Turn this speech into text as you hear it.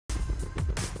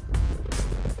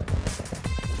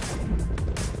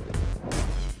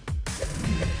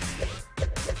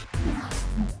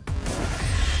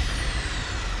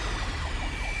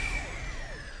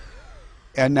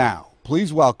And now,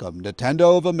 please welcome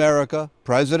Nintendo of America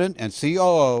President and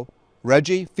COO,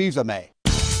 Reggie Fils-Aimé.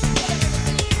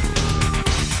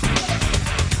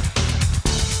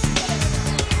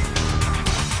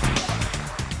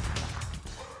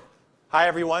 Hi,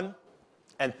 everyone,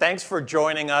 and thanks for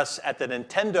joining us at the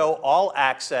Nintendo All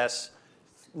Access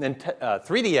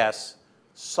 3DS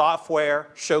Software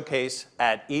Showcase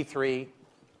at E3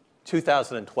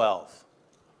 2012.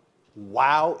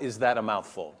 Wow, is that a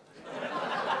mouthful?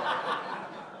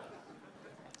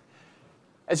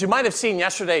 As you might have seen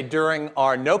yesterday during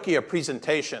our Nokia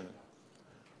presentation,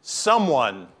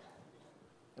 someone,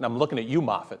 and I'm looking at you,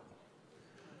 Moffat,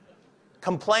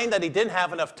 complained that he didn't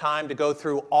have enough time to go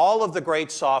through all of the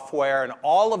great software and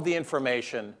all of the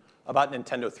information about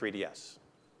Nintendo 3DS.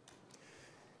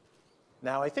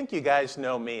 Now, I think you guys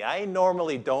know me. I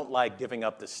normally don't like giving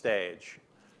up the stage.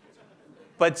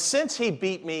 But since he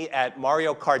beat me at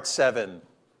Mario Kart 7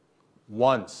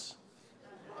 once,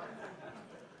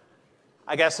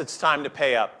 I guess it's time to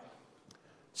pay up.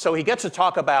 So he gets to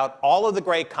talk about all of the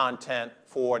great content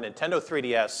for Nintendo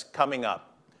 3DS coming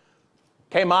up.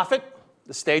 Okay, Moffat,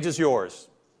 the stage is yours.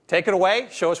 Take it away.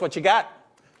 Show us what you got.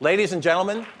 Ladies and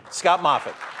gentlemen, Scott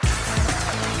Moffat.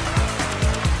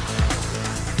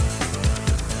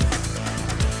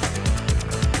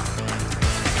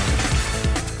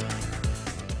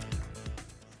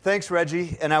 Thanks,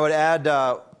 Reggie. And I would add,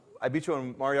 I beat you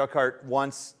in Mario Kart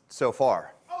once so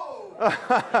far.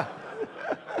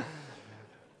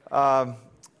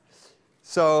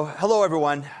 So, hello,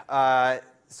 everyone.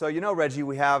 So, you know, Reggie,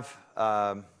 we have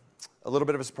a little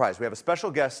bit of a surprise. We have a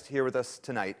special guest here with us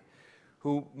tonight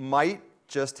who might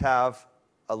just have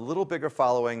a little bigger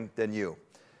following than you.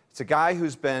 It's a guy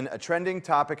who's been a trending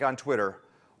topic on Twitter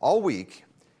all week,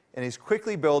 and he's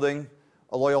quickly building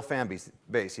a loyal fan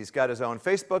base. He's got his own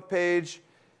Facebook page.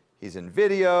 He's in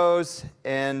videos,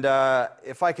 and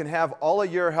if I can have all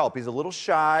of your help, he's a little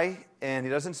shy, and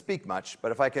he doesn't speak much,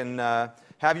 but if I can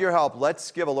have your help, let's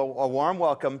give a warm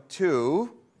welcome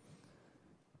to...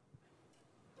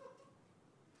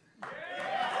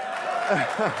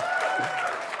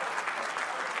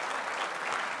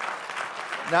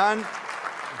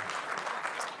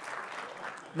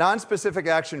 Non-specific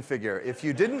action figure. If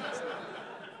you didn't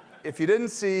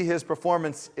see his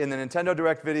performance in the Nintendo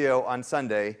Direct video on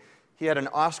Sunday, he had an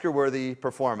Oscar-worthy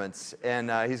performance,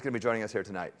 and he's going to be joining us here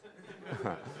tonight.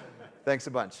 Thanks a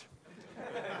bunch.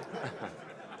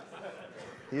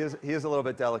 He is a little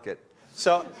bit delicate.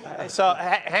 So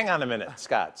hang on a minute,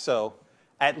 Scott. So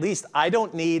at least I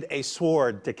don't need a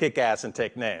sword to kick ass and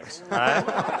take names, all right?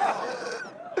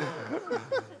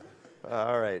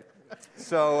 All right.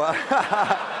 So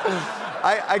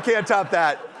I can't top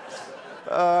that.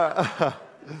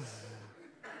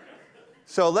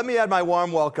 So let me add my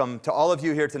warm welcome to all of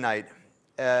you here tonight,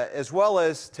 as well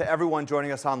as to everyone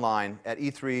joining us online at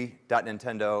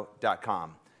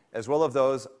e3.nintendo.com, as well as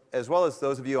those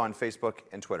of you on Facebook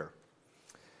and Twitter.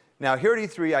 Now, here at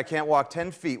E3, I can't walk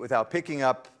 10 feet without picking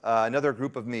up another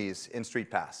group of Miis in Street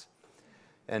Pass.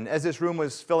 And as this room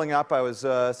was filling up, I was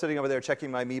sitting over there checking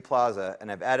my Mii Plaza,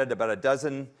 and I've added about a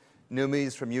dozen new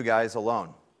Miis from you guys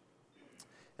alone.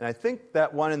 And I think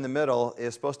that one in the middle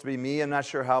is supposed to be me. I'm not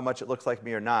sure how much it looks like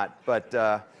me or not, but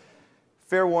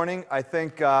fair warning, I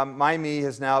think my Mii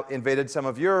has now invaded some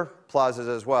of your plazas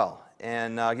as well.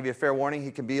 And I'll give you a fair warning, he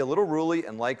can be a little unruly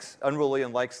and likes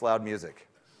loud music.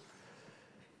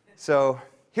 So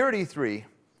here at E3,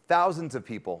 thousands of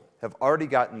people have already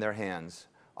gotten their hands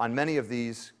on many of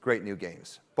these great new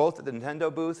games, both at the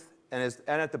Nintendo booth and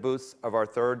at the booths of our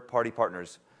third-party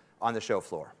partners on the show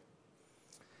floor.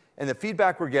 And the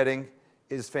feedback we're getting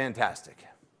is fantastic.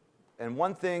 And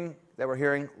one thing that we're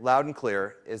hearing loud and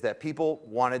clear is that people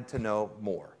wanted to know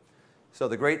more. So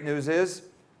the great news is,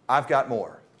 I've got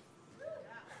more.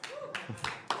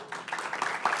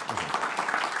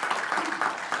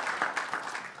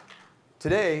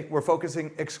 Today, we're focusing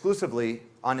exclusively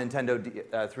on Nintendo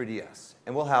 3DS.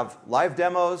 And we'll have live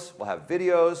demos, we'll have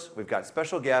videos, we've got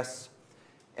special guests,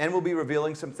 and we'll be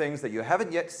revealing some things that you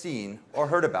haven't yet seen or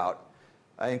heard about,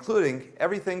 including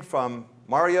everything from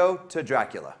Mario to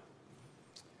Dracula.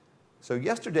 So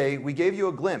yesterday, we gave you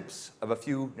a glimpse of a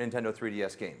few Nintendo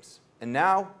 3DS games. And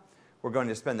now, we're going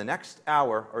to spend the next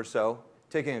hour or so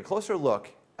taking a closer look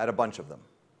at a bunch of them.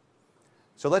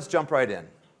 So let's jump right in.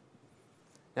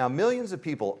 Now, millions of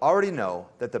people already know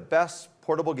that the best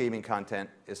portable gaming content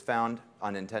is found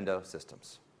on Nintendo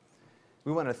systems.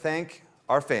 We want to thank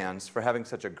our fans for having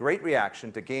such a great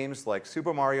reaction to games like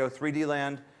Super Mario 3D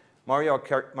Land, Mario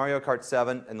Kart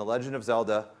 7, and The Legend of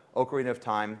Zelda: Ocarina of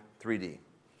Time 3D.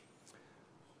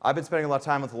 I've been spending a lot of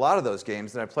time with a lot of those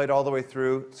games, and I played all the way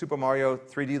through Super Mario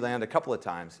 3D Land a couple of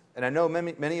times. And I know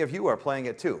many of you are playing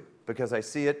it too, because I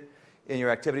see it in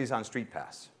your activities on Street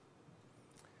Pass.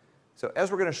 So as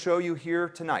we're going to show you here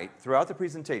tonight, throughout the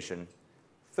presentation,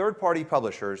 third-party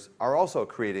publishers are also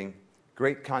creating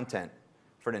great content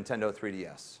for Nintendo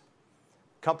 3DS.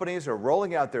 Companies are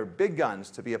rolling out their big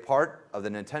guns to be a part of the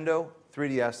Nintendo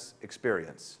 3DS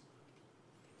experience.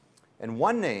 And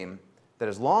one name that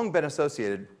has long been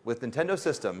associated with Nintendo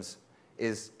systems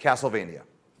is Castlevania.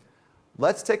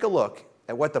 Let's take a look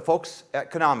at what the folks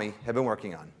at Konami have been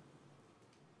working on.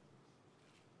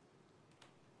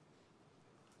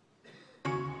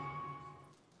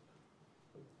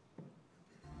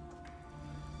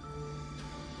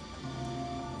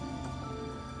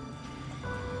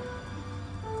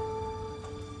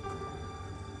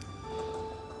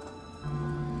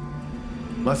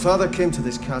 My father came to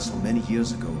this castle many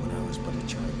years ago when I was but a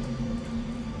child.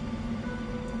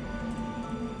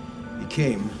 He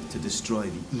came to destroy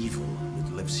the evil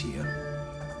that lives here.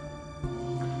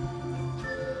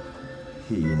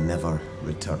 He never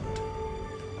returned.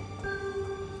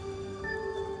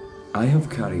 I have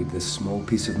carried this small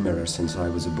piece of mirror since I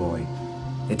was a boy.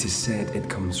 It is said it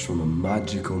comes from a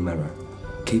magical mirror,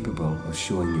 capable of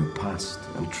showing your past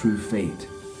and true fate.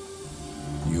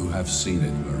 You have seen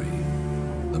it, Marie.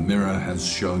 The mirror has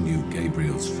shown you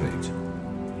Gabriel's fate.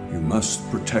 You must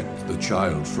protect the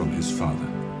child from his father.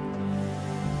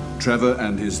 Trevor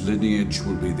and his lineage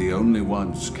will be the only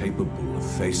ones capable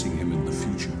of facing him in the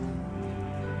future.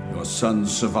 Your son's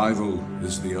survival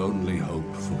is the only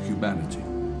hope for humanity.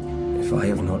 If I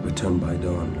have not returned by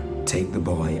dawn, take the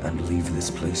boy and leave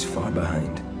this place far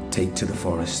behind. Take to the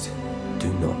forest. Do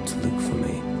not look for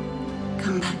me.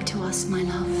 Come back to us, my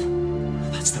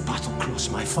love. That's the battle cross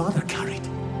my father carried.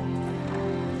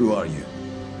 Who are you?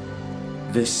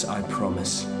 This I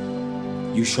promise.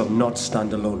 You shall not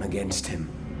stand alone against him.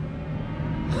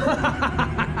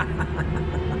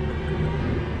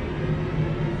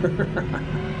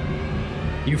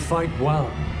 You fight well.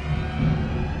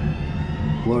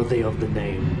 Worthy of the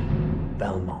name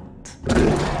Belmont.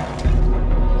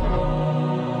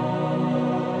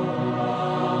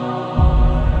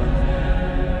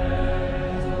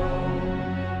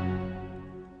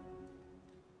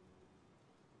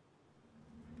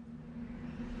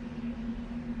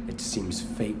 It seems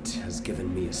fate has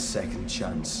given me a second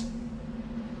chance,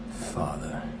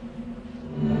 Father.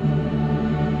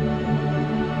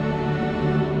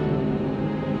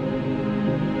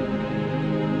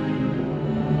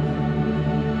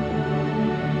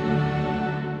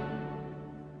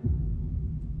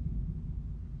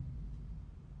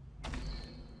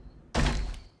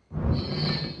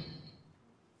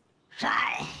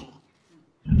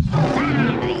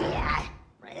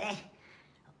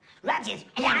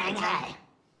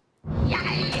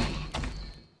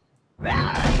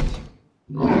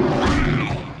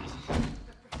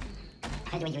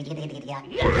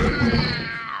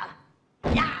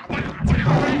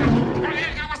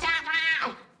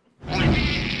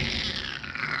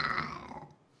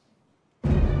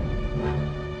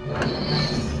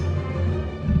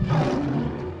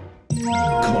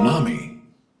 Konami.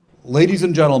 Ladies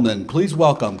and gentlemen, please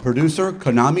welcome producer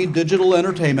Konami Digital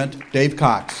Entertainment, Dave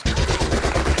Cox.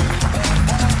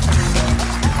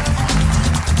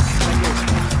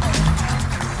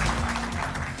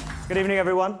 Good evening,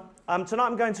 everyone. Tonight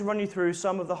I'm going to run you through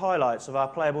some of the highlights of our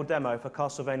playable demo for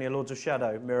Castlevania Lords of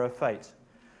Shadow Mirror of Fate.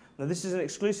 Now, this is an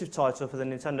exclusive title for the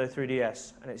Nintendo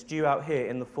 3DS, and it's due out here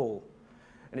in the fall.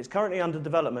 And it's currently under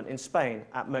development in Spain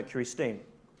at Mercury Steam.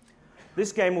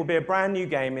 This game will be a brand new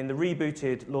game in the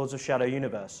rebooted Lords of Shadow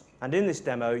universe, and in this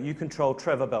demo you control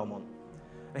Trevor Belmont.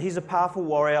 Now, he's a powerful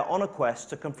warrior on a quest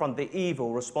to confront the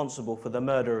evil responsible for the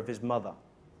murder of his mother.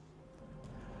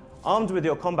 Armed with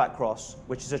your combat cross,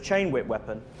 which is a chain whip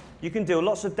weapon, you can deal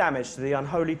lots of damage to the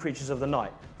unholy creatures of the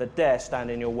night that dare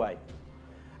stand in your way.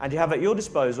 And you have at your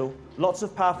disposal lots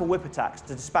of powerful whip attacks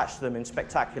to dispatch them in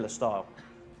spectacular style.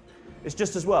 It's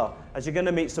just as well, as you're going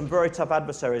to meet some very tough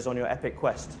adversaries on your epic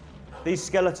quest. These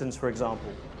skeletons, for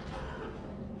example.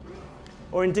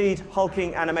 Or indeed,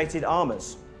 hulking animated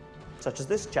armors, such as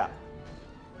this chap.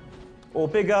 Or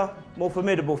bigger, more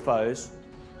formidable foes,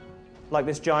 like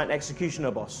this giant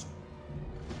executioner boss.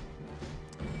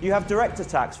 You have direct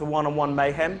attacks for one-on-one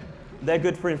mayhem. They're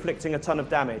good for inflicting a ton of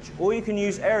damage. Or you can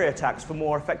use area attacks for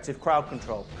more effective crowd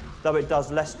control, though it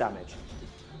does less damage.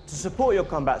 To support your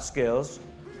combat skills,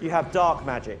 you have dark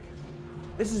magic.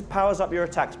 This powers up your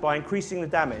attacks by increasing the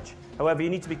damage. However, you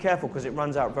need to be careful because it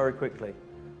runs out very quickly.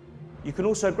 You can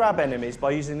also grab enemies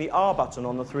by using the R button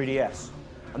on the 3DS.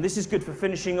 and this is good for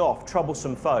finishing off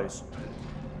troublesome foes.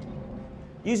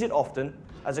 Use it often,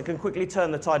 as it can quickly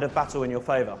turn the tide of battle in your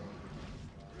favour.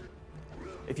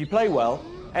 If you play well,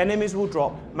 enemies will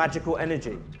drop magical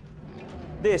energy.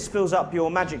 This fills up your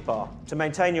magic bar to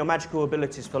maintain your magical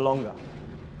abilities for longer.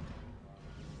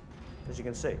 As you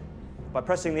can see, by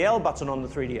pressing the L button on the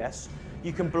 3DS,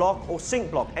 you can block or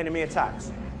sync block enemy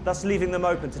attacks, thus leaving them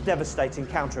open to devastating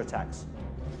counterattacks.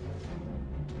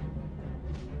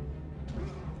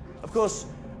 Of course,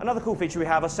 another cool feature we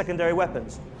have are secondary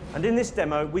weapons, and in this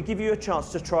demo we give you a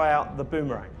chance to try out the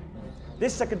boomerang.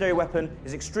 This secondary weapon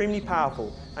is extremely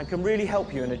powerful and can really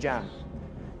help you in a jam.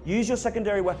 Use your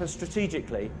secondary weapons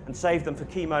strategically and save them for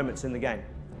key moments in the game,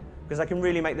 because they can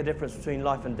really make the difference between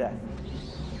life and death.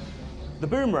 The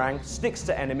boomerang sticks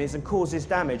to enemies and causes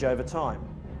damage over time,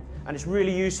 and it's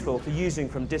really useful for using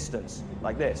from distance,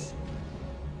 like this.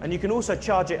 And you can also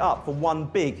charge it up for one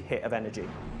big hit of energy.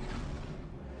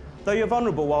 Though you're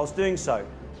vulnerable whilst doing so,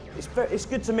 it's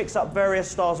good to mix up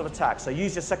various styles of attack, so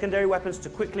use your secondary weapons to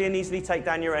quickly and easily take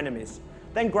down your enemies.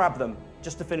 Then grab them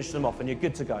just to finish them off and you're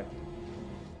good to go.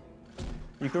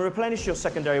 You can replenish your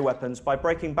secondary weapons by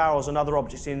breaking barrels and other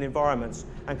objects in the environments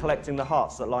and collecting the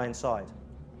hearts that lie inside.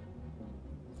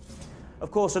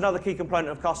 Of course, another key component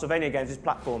of Castlevania games is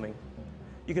platforming.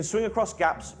 You can swing across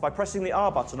gaps by pressing the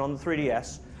R button on the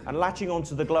 3DS and latching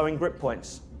onto the glowing grip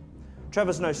points.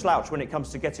 Trevor's no slouch when it comes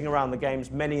to getting around the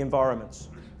game's many environments.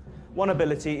 One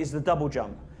ability is the double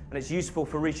jump, and it's useful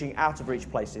for reaching out-of-reach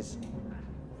places.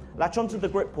 Latch onto the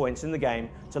grip points in the game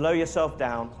to lower yourself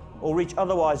down or reach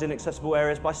otherwise inaccessible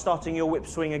areas by starting your whip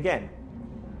swing again.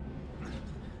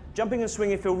 Jumping and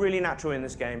swinging feel really natural in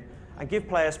this game and give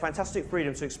players fantastic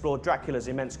freedom to explore Dracula's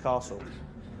immense castle.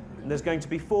 And there's going to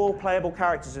be 4 playable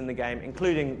characters in the game,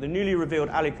 including the newly revealed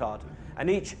Alucard, and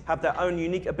each have their own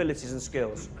unique abilities and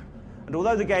skills. And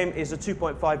although the game is a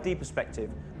 2.5D perspective,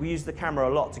 we use the camera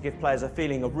a lot to give players a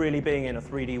feeling of really being in a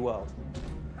 3D world.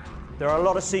 There are a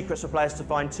lot of secrets for players to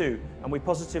find too, and we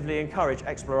positively encourage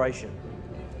exploration.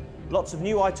 Lots of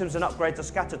new items and upgrades are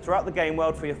scattered throughout the game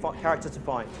world for your character to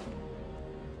find.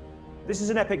 This is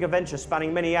an epic adventure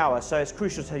spanning many hours, so it's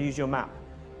crucial to use your map.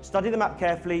 Study the map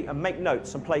carefully and make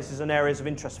notes on places and areas of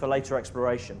interest for later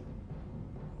exploration.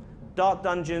 Dark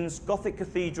dungeons, gothic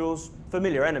cathedrals,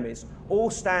 familiar enemies, all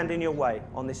stand in your way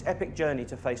on this epic journey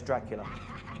to face Dracula.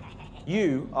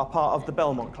 You are part of the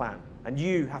Belmont clan, and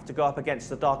you have to go up against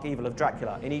the dark evil of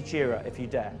Dracula in each era if you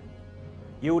dare.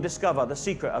 You will discover the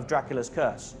secret of Dracula's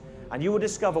curse, and you will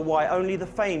discover why only the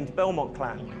famed Belmont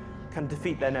clan can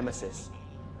defeat their nemesis.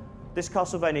 This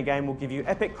Castlevania game will give you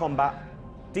epic combat,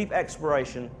 deep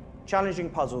exploration, challenging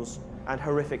puzzles, and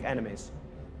horrific enemies,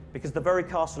 because the very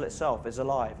castle itself is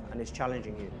alive and is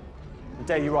challenging you. And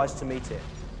dare you rise to meet it.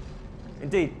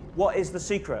 Indeed, what is the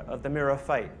secret of the Mirror of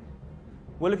Fate?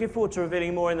 We're looking forward to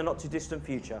revealing more in the not too distant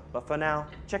future, but for now,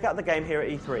 check out the game here at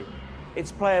E3.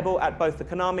 It's playable at both the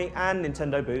Konami and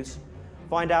Nintendo booths.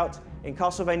 Find out in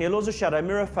Castlevania Lords of Shadow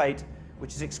Mirror of Fate,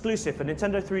 which is exclusive for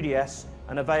Nintendo 3DS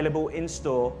and available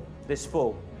in-store this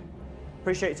fall.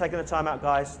 Appreciate you taking the time out,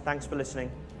 guys. Thanks for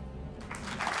listening.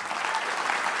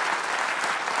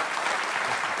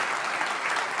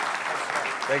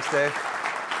 Thanks, Dave.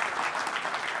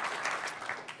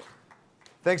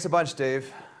 Thanks a bunch,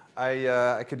 Dave.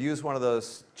 I could use one of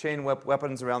those chain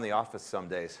weapons around the office some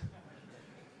days.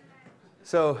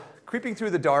 So, creeping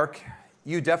through the dark,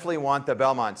 you definitely want the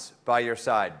Belmonts by your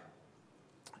side.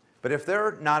 But if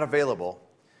they're not available,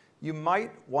 you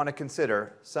might want to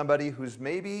consider somebody who's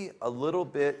maybe a little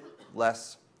bit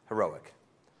less heroic.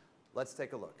 Let's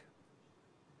take a look.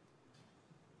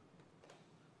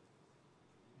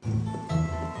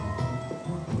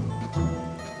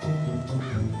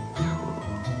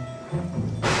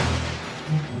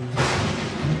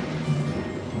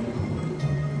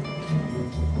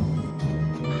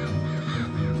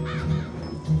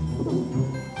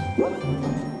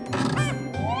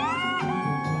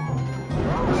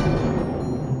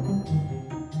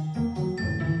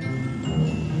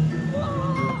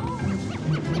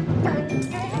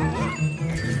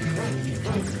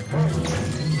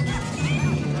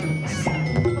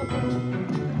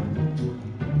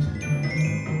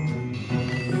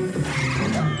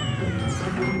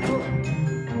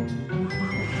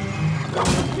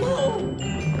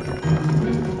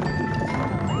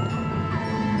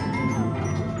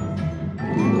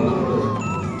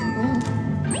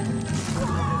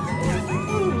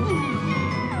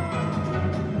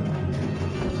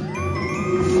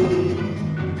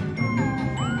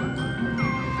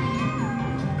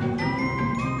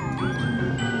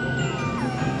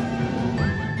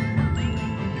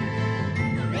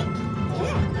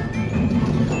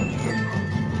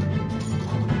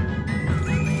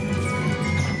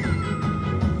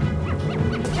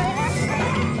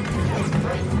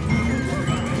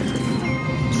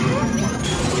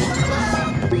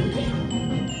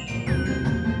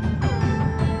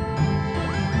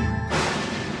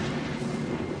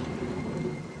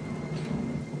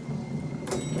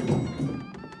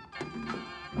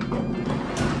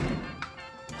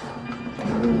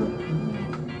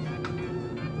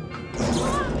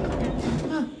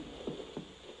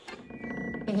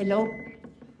 hello.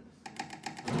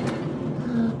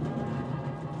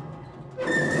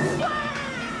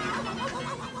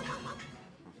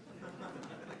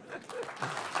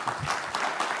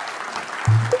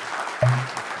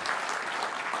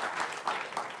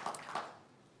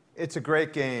 It's a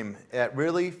great game. It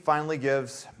really finally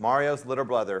gives Mario's little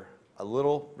brother a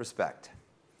little respect.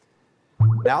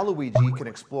 Now Luigi can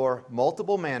explore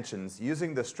multiple mansions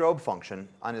using the strobe function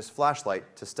on his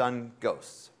flashlight to stun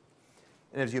ghosts.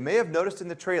 And as you may have noticed in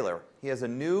the trailer, he has a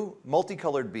new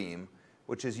multicolored beam,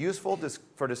 which is useful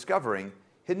for discovering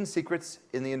hidden secrets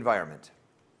in the environment.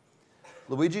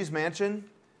 Luigi's Mansion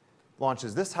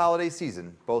launches this holiday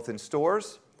season, both in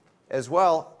stores as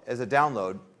well as a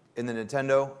download in the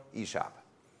Nintendo eShop.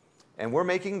 And we're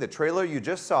making the trailer you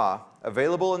just saw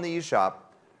available in the eShop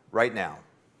right now.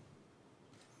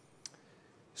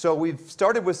 So we've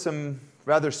started with some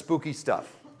rather spooky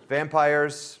stuff.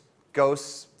 Vampires,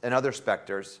 ghosts, and other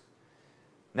specters.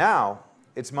 Now,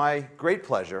 it's my great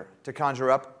pleasure to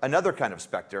conjure up another kind of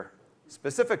specter,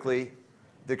 specifically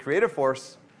the creative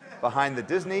force behind the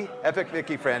Disney Epic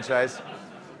Mickey franchise,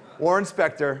 Warren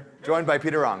Spector, joined by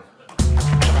Peter Ong.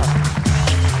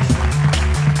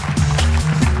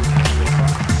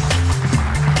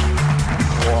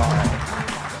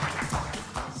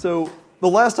 So the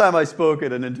last time I spoke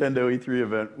at a Nintendo E3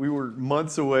 event, we were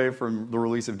months away from the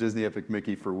release of Disney Epic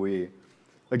Mickey for Wii,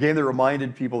 a game that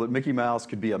reminded people that Mickey Mouse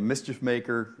could be a mischief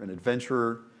maker, an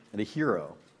adventurer, and a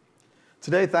hero.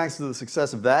 Today, thanks to the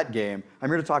success of that game, I'm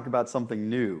here to talk about something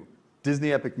new,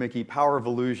 Disney Epic Mickey Power of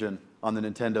Illusion on the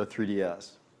Nintendo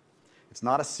 3DS. It's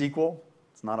not a sequel,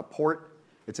 it's not a port,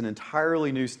 it's an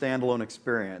entirely new standalone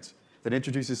experience that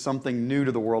introduces something new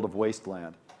to the world of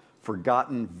Wasteland.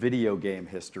 Forgotten video game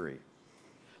history.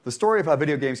 The story of how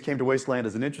video games came to Wasteland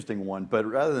is an interesting one, but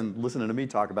rather than listening to me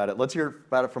talk about it, let's hear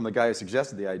about it from the guy who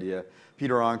suggested the idea,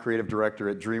 Peter Ong, creative director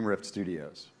at Dreamrift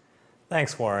Studios.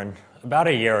 Thanks, Warren. About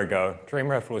a year ago,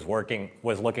 Dreamrift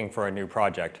was looking for a new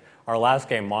project. Our last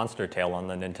game, Monster Tale on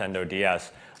the Nintendo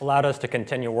DS, allowed us to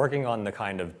continue working on the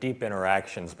kind of deep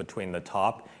interactions between the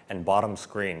top and bottom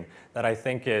screen that I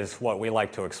think is what we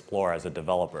like to explore as a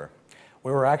developer.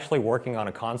 We were actually working on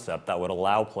a concept that would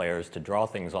allow players to draw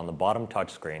things on the bottom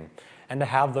touchscreen and to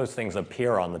have those things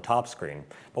appear on the top screen.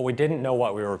 But we didn't know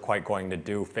what we were quite going to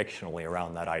do fictionally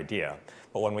around that idea.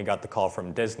 But when we got the call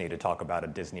from Disney to talk about a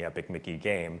Disney Epic Mickey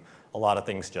game, a lot of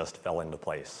things just fell into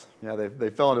place. Yeah,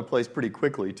 they fell into place pretty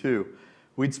quickly, too.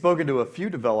 We'd spoken to a few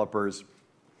developers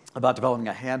about developing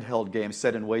a handheld game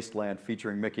set in Wasteland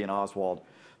featuring Mickey and Oswald,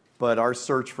 but our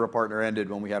search for a partner ended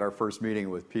when we had our first meeting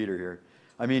with Peter here.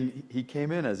 I mean, he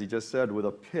came in, as he just said, with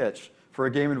a pitch for a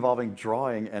game involving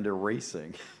drawing and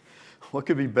erasing. What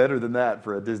could be better than that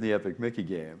for a Disney Epic Mickey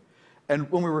game?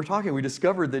 And when we were talking, we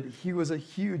discovered that he was a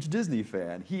huge Disney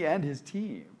fan, he and his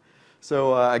team.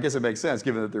 So I guess it makes sense,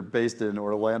 given that they're based in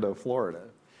Orlando, Florida.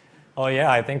 Oh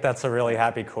yeah, I think that's a really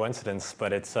happy coincidence,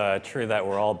 but it's true that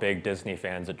we're all big Disney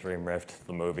fans at Dreamrift,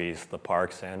 the movies, the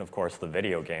parks, and of course the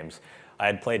video games. I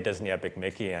had played Disney Epic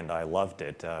Mickey and I loved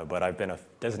it, but I've been a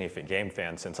Disney game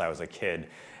fan since I was a kid,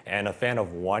 and a fan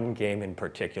of one game in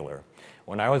particular.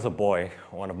 When I was a boy,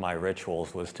 one of my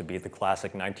rituals was to beat the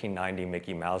classic 1990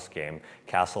 Mickey Mouse game,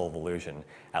 Castle of Illusion,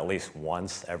 at least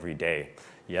once every day.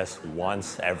 Yes,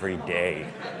 once every day.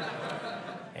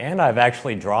 And I've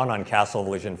actually drawn on Castle of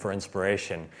Illusion for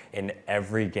inspiration in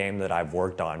every game that I've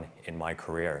worked on in my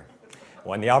career.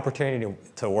 When the opportunity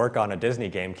to work on a Disney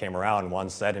game came around, one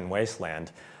set in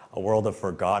Wasteland, a world of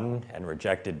forgotten and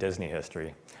rejected Disney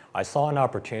history, I saw an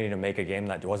opportunity to make a game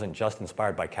that wasn't just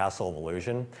inspired by Castle of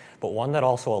Illusion, but one that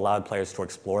also allowed players to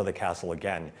explore the castle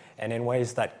again, and in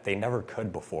ways that they never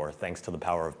could before, thanks to the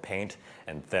power of paint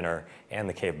and thinner and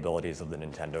the capabilities of the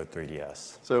Nintendo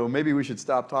 3DS. So maybe we should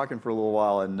stop talking for a little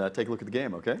while and take a look at the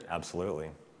game, okay?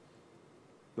 Absolutely.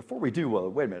 Before we do,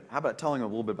 wait a minute, how about telling a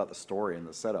little bit about the story and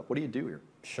the setup? What do you do here?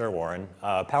 Sure, Warren.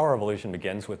 Power of Illusion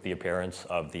begins with the appearance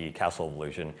of the Castle of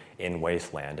Illusion in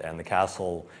Wasteland, and in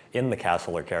the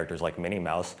castle are characters like Minnie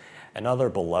Mouse and other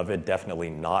beloved, definitely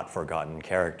not forgotten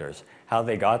characters. How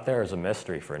they got there is a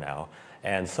mystery for now,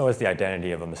 and so is the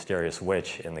identity of a mysterious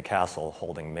witch in the castle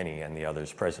holding Minnie and the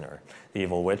others prisoner. The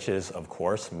evil witch is, of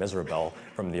course, Mizrabel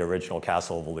from the original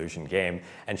Castle of Illusion game,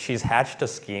 and she's hatched a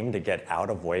scheme to get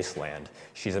out of Wasteland.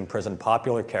 She's imprisoned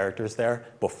popular characters there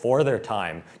before their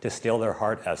time to steal their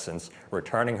heart essence,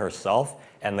 returning herself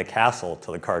and the castle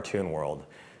to the cartoon world.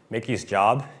 Mickey's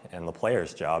job, and the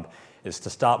player's job, is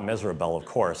to stop Mizrabel, of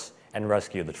course, and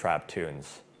rescue the trapped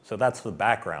toons. So that's the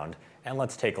background, and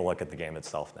let's take a look at the game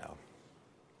itself now.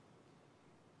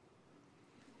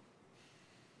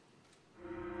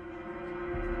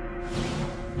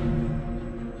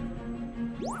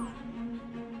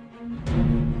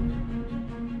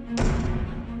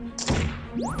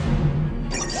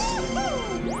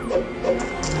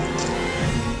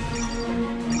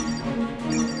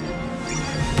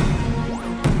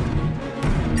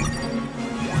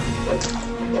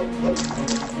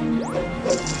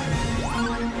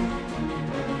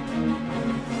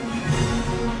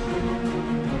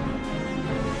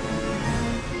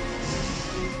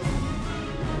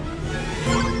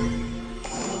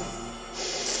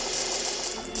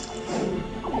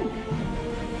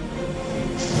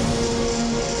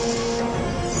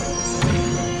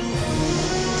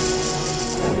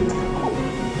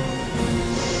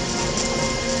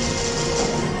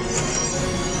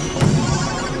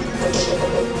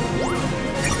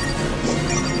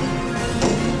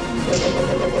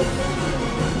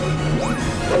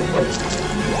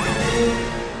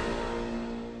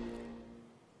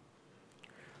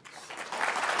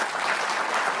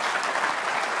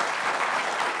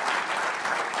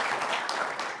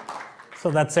 So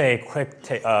that's a quick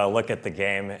look at the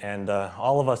game, and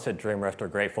all of us at Dreamrift are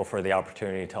grateful for the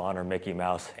opportunity to honor Mickey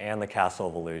Mouse and the Castle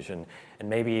of Illusion, and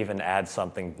maybe even add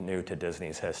something new to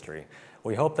Disney's history.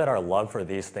 We hope that our love for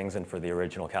these things and for the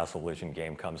original Castle of Illusion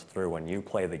game comes through when you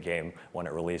play the game when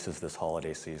it releases this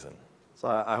holiday season. So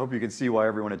I hope you can see why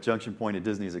everyone at Junction Point at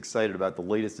Disney is excited about the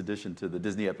latest addition to the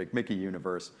Disney Epic Mickey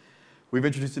universe. We've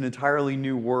introduced an entirely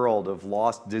new world of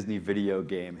lost Disney video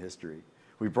game history.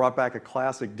 We brought back a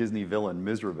classic Disney villain,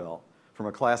 Mizrabel, from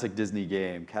a classic Disney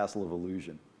game, Castle of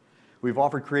Illusion. We've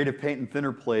offered creative paint and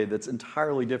thinner play that's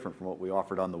entirely different from what we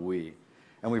offered on the Wii.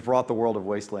 And we've brought the world of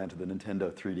Wasteland to the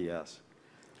Nintendo 3DS.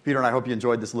 Peter and I hope you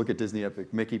enjoyed this look at Disney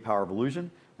Epic Mickey Power of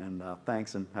Illusion. And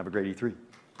thanks, and have a great E3.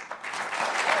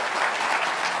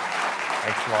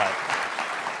 Thanks a lot.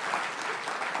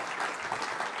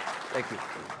 Thank you.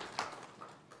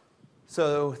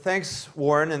 So thanks,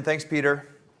 Warren, and thanks, Peter.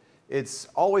 It's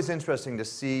always interesting to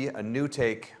see a new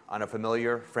take on a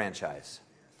familiar franchise.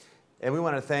 And we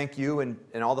want to thank you and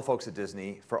all the folks at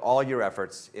Disney for all your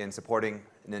efforts in supporting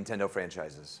Nintendo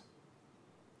franchises.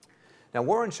 Now,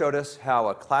 Warren showed us how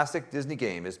a classic Disney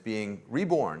game is being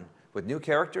reborn with new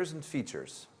characters and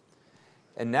features.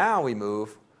 And now we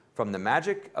move from the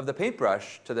magic of the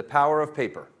paintbrush to the power of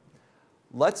paper.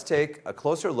 Let's take a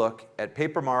closer look at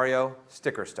Paper Mario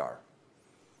Sticker Star.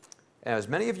 And as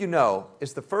many of you know,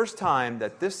 it's the first time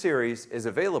that this series is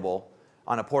available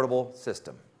on a portable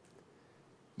system.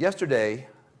 Yesterday,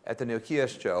 at the Nokia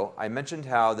show, I mentioned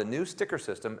how the new sticker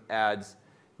system adds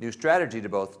new strategy to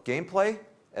both gameplay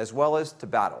as well as to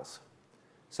battles.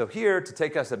 So here, to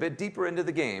take us a bit deeper into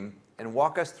the game and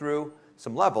walk us through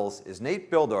some levels, is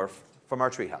Nate Bildorf from our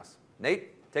Treehouse.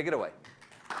 Nate, take it away.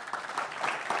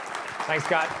 Thanks,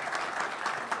 Scott.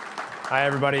 Hi,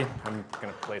 everybody. I'm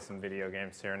going to play some video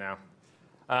games here now.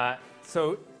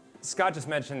 So Scott just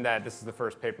mentioned that this is the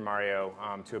first Paper Mario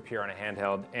to appear on a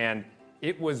handheld, and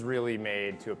it was really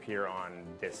made to appear on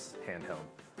this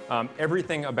handheld.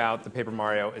 Everything about the Paper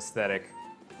Mario aesthetic,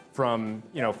 from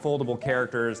foldable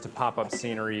characters to pop-up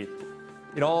scenery,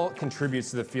 it all contributes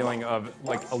to the feeling of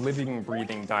like a living,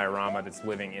 breathing diorama that's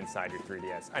living inside your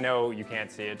 3DS. I know you can't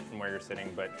see it from where you're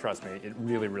sitting, but trust me, it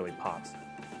really, really pops.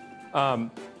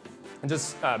 And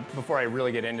just before I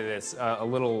really get into this, a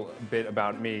little bit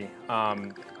about me.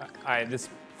 This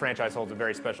franchise holds a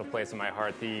very special place in my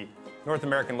heart. The North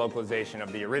American localization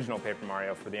of the original Paper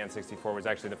Mario for the N64 was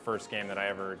actually the first game that I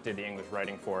ever did the English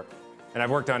writing for. And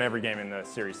I've worked on every game in the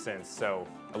series since, so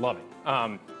I love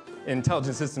it.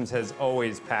 Intelligent Systems has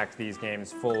always packed these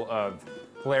games full of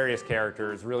hilarious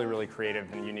characters, really, really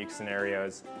creative and unique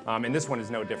scenarios. And this one is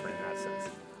no different in that sense.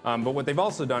 But what they've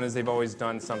also done is they've always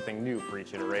done something new for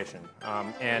each iteration.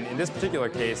 And in this particular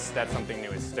case, that something new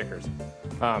is stickers.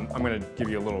 I'm going to give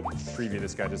you a little preview.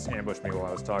 This guy just ambushed me while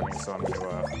I was talking, so I'm going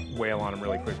to wail on him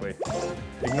really quickly.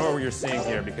 Ignore what you're seeing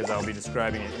here because I'll be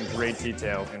describing it in great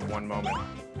detail in one moment.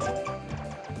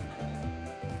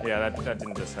 Yeah, that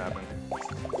didn't just happen.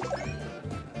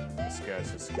 This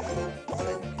guy's just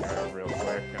taken care of real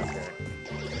quick. Okay.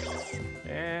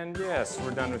 And yes,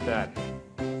 we're done with that.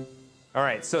 All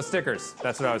right, so stickers,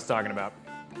 that's what I was talking about.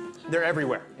 They're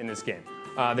everywhere in this game.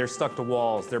 They're stuck to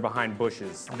walls, they're behind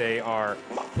bushes, they are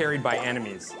carried by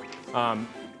enemies.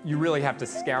 You really have to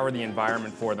scour the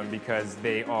environment for them because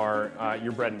they are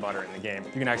your bread and butter in the game.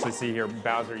 You can actually see here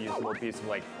Bowser used a little piece of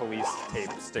like police tape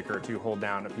sticker to hold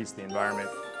down a piece of the environment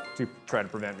to try to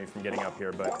prevent me from getting up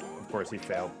here, but of course he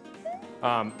failed.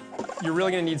 You're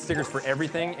really going to need stickers for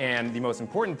everything, and the most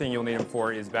important thing you'll need them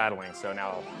for is battling. So now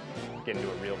I'll get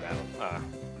into a real battle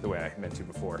the way I meant to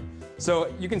before.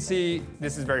 So you can see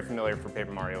this is very familiar for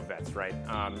Paper Mario Vets, right?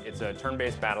 It's a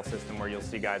turn-based battle system where you'll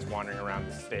see guys wandering around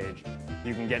the stage.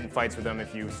 You can get in fights with them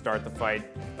if you start the fight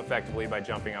effectively by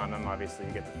jumping on them. Obviously,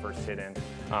 you get the first hit in.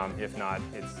 If not,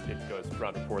 it goes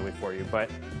rather poorly for you. But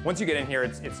once you get in here,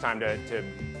 it's time to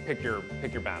pick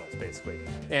your battles, basically.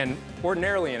 And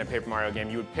ordinarily in a Paper Mario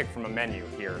game, you would pick from a menu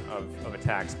here of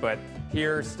attacks. But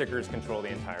here, stickers control the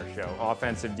entire show.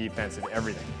 Offensive, defensive,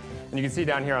 everything. And you can see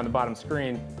down here on the bottom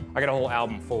screen, I got a whole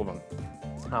album full of them.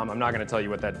 I'm not going to tell you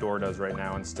what that door does right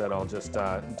now. Instead, I'll just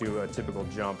do a typical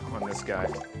jump on this guy.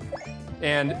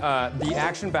 And the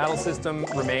action battle system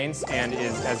remains and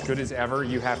is as good as ever.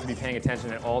 You have to be paying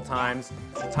attention at all times.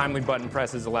 Timely button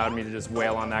presses allowed me to just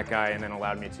wail on that guy and then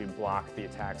allowed me to block the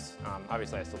attacks.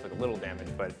 Obviously, I still took a little damage,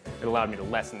 but it allowed me to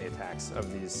lessen the attacks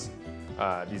of these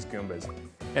Goombas.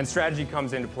 And strategy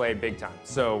comes into play big time.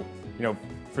 So,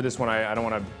 for this one, I don't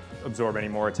want to absorb any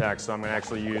more attacks, so I'm going to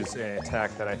actually use an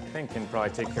attack that I think can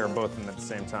probably take care of both of them at the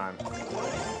same time.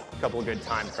 A couple of good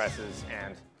time presses,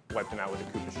 and wiped him out with a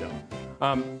Koopa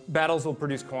shell. Battles will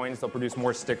produce coins. They'll produce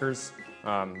more stickers.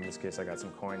 In this case, I got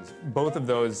some coins. Both of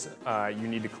those you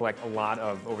need to collect a lot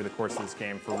of over the course of this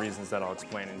game for reasons that I'll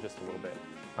explain in just a little bit.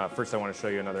 First, I want to show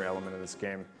you another element of this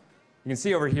game. You can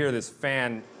see over here this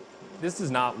fan. This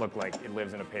does not look like it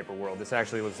lives in a paper world. This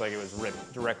actually looks like it was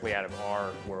ripped directly out of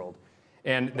our world.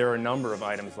 And there are a number of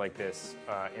items like this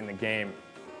in the game.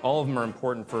 All of them are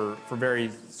important for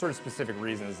very sort of specific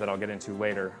reasons that I'll get into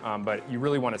later. But you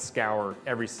really want to scour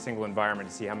every single environment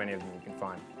to see how many of them you can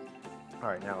find. All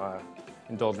right, now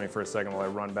indulge me for a second while I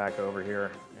run back over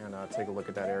here and take a look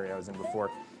at that area I was in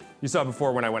before. You saw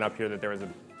before when I went up here that there was a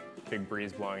big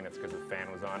breeze blowing. That's because the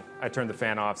fan was on. I turned the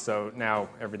fan off, so now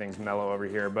everything's mellow over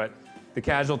here. But the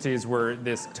casualties were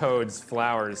this toad's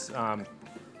flowers,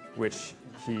 which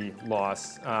he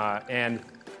lost. And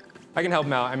I can help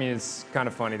him out. I mean, it's kind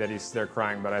of funny that he's there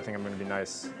crying, but I think I'm going to be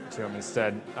nice to him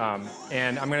instead.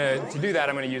 And to do that,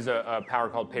 I'm going to use a power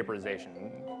called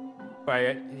paperization.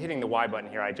 By hitting the Y button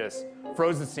here, I just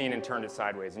froze the scene and turned it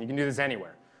sideways. And you can do this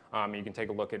anywhere. You can take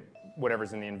a look at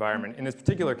whatever's in the environment. In this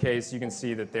particular case, you can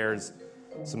see that there's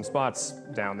some spots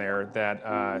down there that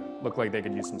look like they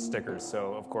could use some stickers.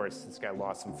 So, of course, this guy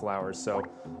lost some flowers. So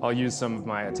I'll use some of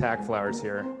my attack flowers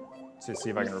here to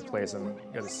see if I can replace them.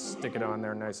 Got to stick it on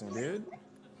there nice and good.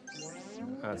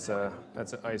 That's an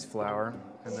ice flower.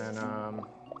 And then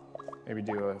maybe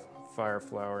do a fire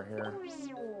flower here.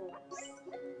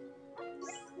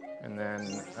 And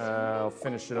then I'll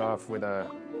finish it off with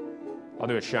I'll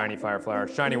do a shiny fire flower.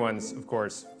 Shiny ones, of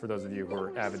course, for those of you who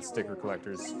are avid sticker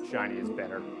collectors, shiny is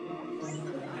better.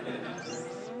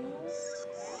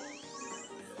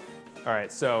 All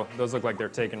right, so those look like they're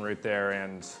taking root there,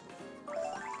 and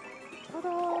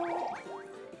ta-da!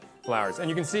 Flowers. And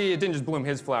you can see it didn't just bloom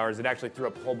his flowers, it actually threw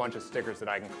up a whole bunch of stickers that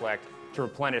I can collect to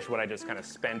replenish what I just kind of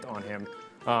spent on him.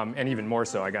 And even more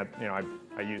so,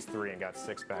 I used 3 and got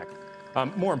 6 back.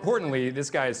 More importantly, this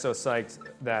guy is so psyched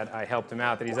that I helped him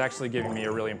out that he's actually giving me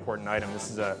a really important item. This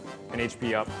is an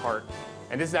HP up heart.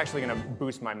 And this is actually going to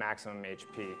boost my maximum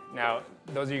HP. Now,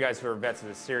 those of you guys who are vets of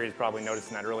this series probably noticed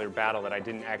in that earlier battle that I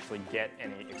didn't actually get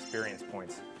any experience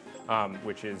points,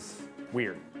 which is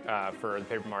weird. For the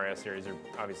Paper Mario series, you're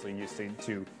obviously used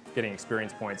to getting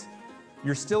experience points.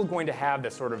 You're still going to have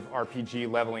the sort of RPG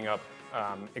leveling up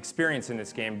experience in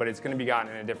this game, but it's going to be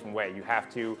gotten in a different way. You have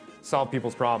to solve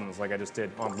people's problems, like I just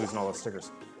did. Oh, I'm losing all those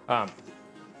stickers.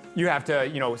 You have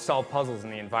to, solve puzzles in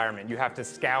the environment. You have to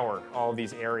scour all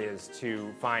these areas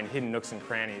to find hidden nooks and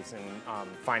crannies and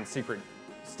find secret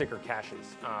sticker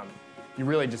caches. You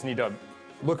really just need to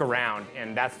look around,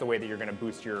 and that's the way that you're going to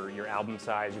boost your album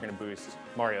size. You're going to boost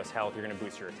Mario's health. You're going to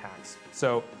boost your attacks.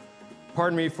 So,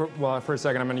 pardon me for a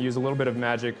second. I'm going to use a little bit of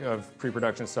magic of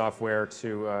pre-production software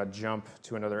to jump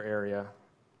to another area.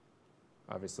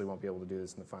 Obviously, won't be able to do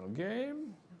this in the final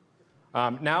game.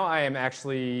 Now I am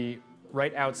actually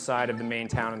right outside of the main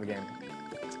town in the game.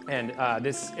 And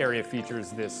this area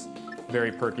features this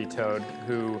very perky toad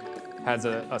who has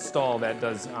a stall that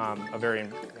does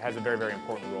has a very, very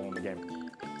important role in the game.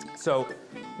 So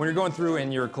when you're going through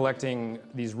and you're collecting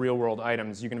these real-world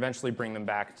items, you can eventually bring them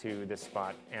back to this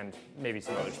spot and maybe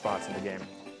some other spots in the game.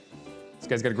 This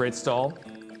guy's got a great stall,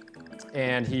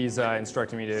 and he's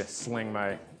instructing me to sling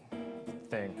my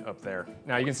thing up there.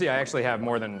 Now you can see I actually have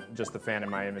more than just the fan in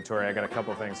my inventory. I got a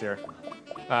couple things here.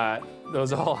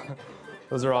 Those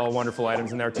are all wonderful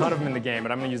items, and there are a ton of them in the game,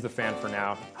 but I'm going to use the fan for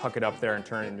now, huck it up there and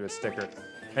turn it into a sticker.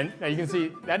 And now you can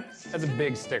see that's a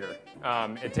big sticker.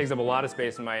 It takes up a lot of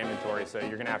space in my inventory, so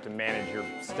you're going to have to manage your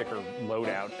sticker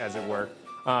loadout, as it were.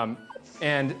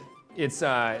 And it's,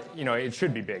 it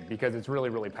should be big because it's really,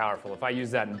 really powerful. If I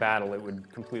use that in battle, it would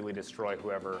completely destroy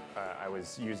whoever I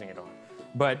was using it on.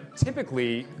 But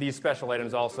typically, these special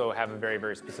items also have a very,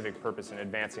 very specific purpose in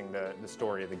advancing the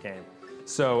story of the game.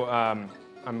 So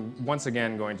I'm once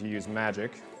again going to use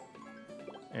magic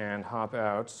and hop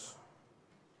out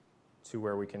to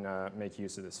where we can make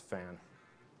use of this fan.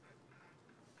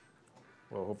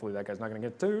 Well, hopefully that guy's not going to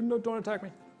get too. No, don't attack me.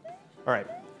 All right.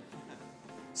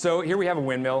 So here we have a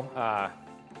windmill.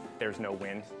 There's no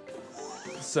wind.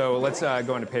 So let's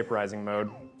go into paperizing mode.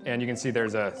 And you can see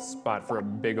there's a spot for a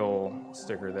big old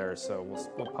sticker there. So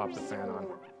we'll pop the fan on.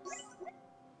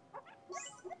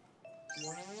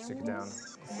 Stick it down.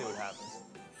 Let's see what happens.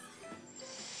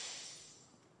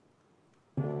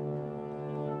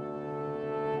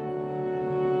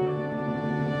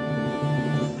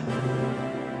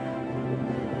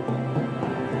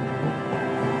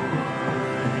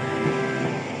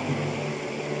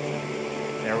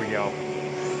 There we go.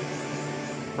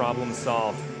 Problem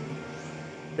solved.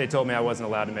 They told me I wasn't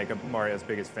allowed to make a Mario's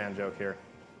Biggest Fan joke here.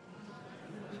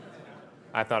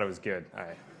 I thought it was good.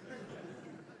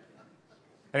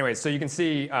 Anyway, so you can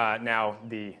see now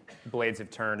the blades have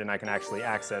turned and I can actually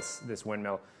access this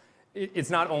windmill. It's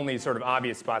not only sort of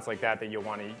obvious spots like that you'll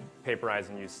want to paperize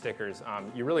and use stickers.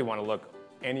 You really want to look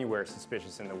anywhere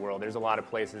suspicious in the world. There's a lot of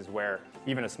places where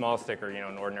even a small sticker,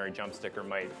 an ordinary jump sticker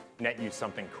might net you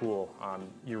something cool.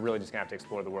 You're really just gonna have to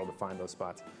explore the world to find those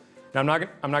spots. Now I'm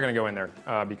not gonna go in there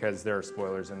because there are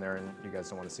spoilers in there and you guys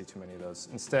don't want to see too many of those.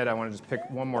 Instead, I want to just pick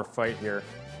one more fight here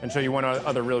and show you one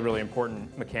other really, really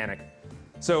important mechanic.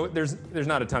 So there's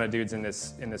not a ton of dudes in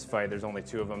this fight. There's only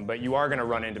 2 of them, but you are going to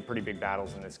run into pretty big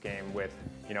battles in this game with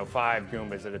 5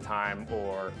 Goombas at a time,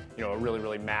 or a really,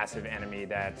 really massive enemy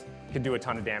that could do a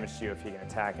ton of damage to you if he can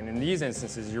attack. And in these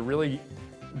instances, you're really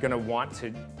going to want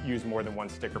to use more than 1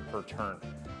 sticker per turn.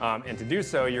 And to do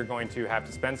so, you're going to have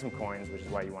to spend some coins, which is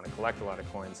why you want to collect a lot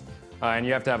of coins, and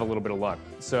you have to have a little bit of luck.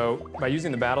 So by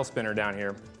using the battle spinner down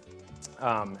here,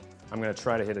 I'm going to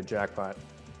try to hit a jackpot.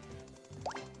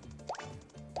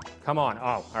 Come on. Oh,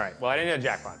 all right. Well, I didn't hit a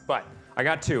jackpot, but I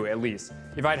got 2 at least.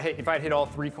 If I'd hit all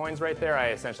 3 coins right there, I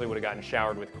essentially would have gotten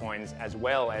showered with coins, as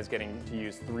well as getting to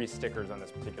use 3 stickers on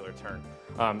this particular turn.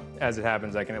 As it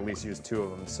happens, I can at least use 2 of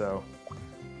them. So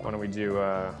why don't we do,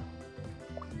 I'll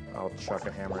chuck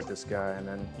a hammer at this guy and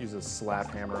then use a slap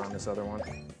hammer on this other one.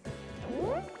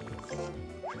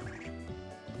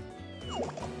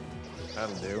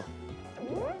 That'll do.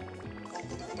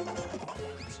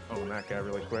 Just own that guy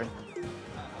really quick.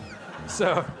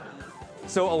 So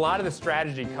a lot of the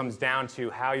strategy comes down to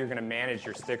how you're going to manage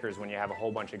your stickers when you have a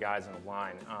whole bunch of guys in a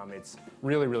line. It's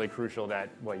really, really crucial that,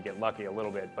 well, you get lucky a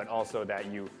little bit, but also that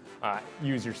you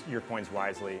use your coins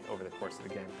wisely over the course of the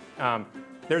game.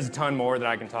 There's a ton more that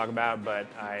I can talk about, but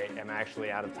I am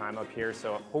actually out of time up here,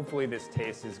 so hopefully this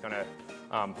taste is going to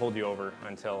hold you over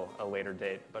until a later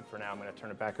date. But for now, I'm going to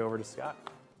turn it back over to Scott.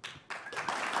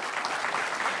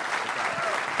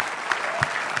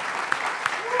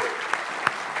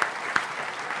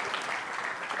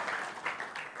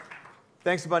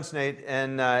 Thanks a bunch, Nate.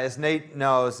 And as Nate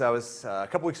knows, I was a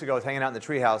couple weeks ago, I was hanging out in the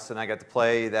treehouse, and I got to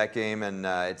play that game, and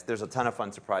there's a ton of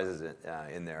fun surprises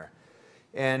in there.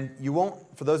 And you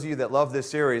won't, for those of you that love this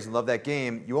series and love that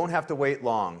game, you won't have to wait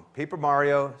long. Paper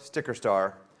Mario Sticker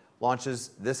Star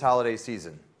launches this holiday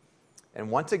season. And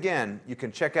once again, you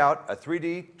can check out a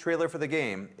 3D trailer for the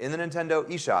game in the Nintendo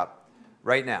eShop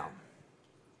right now.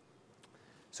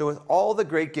 So with all the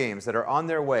great games that are on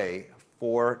their way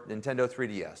for Nintendo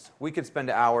 3DS, we could spend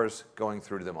hours going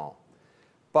through them all.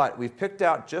 But we've picked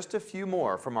out just a few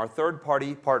more from our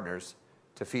third-party partners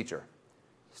to feature,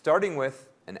 starting with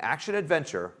an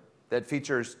action-adventure that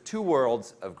features 2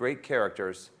 worlds of great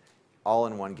characters all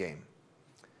in one game.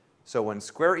 So when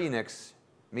Square Enix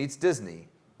meets Disney,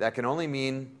 that can only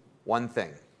mean one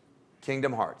thing: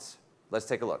 Kingdom Hearts. Let's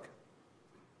take a look.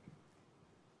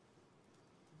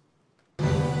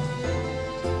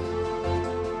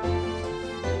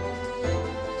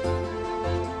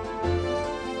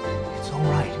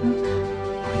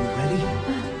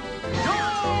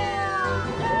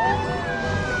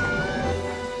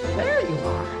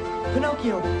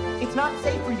 Pinocchio, it's not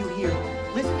safe for you here.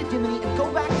 Listen to Jiminy and go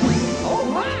back to... Oh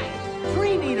my!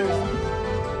 Dream Eaters!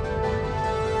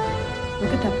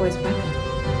 Look at that boy's weapon.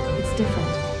 It's different.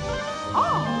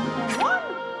 All for one,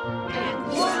 and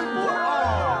one for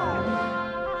all!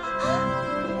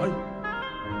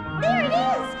 There it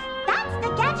is! That's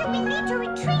the gadget we need to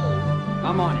retrieve.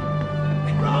 I'm on it.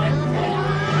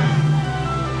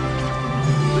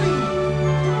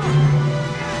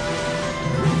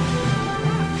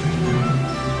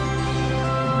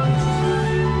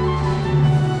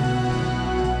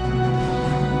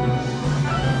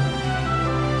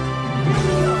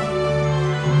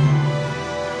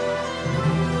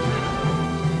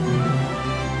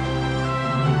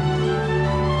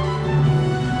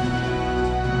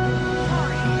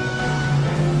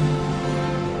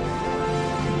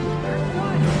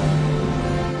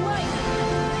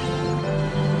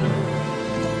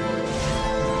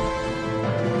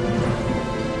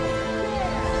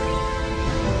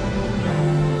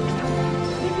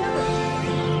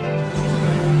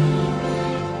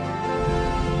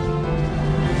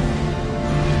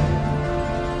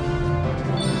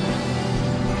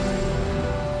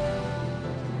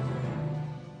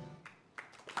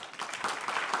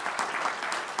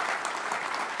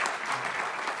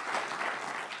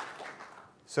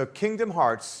 So Kingdom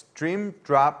Hearts Dream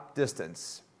Drop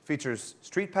Distance features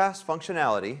Street Pass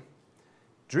functionality,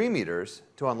 Dream Eaters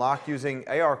to unlock using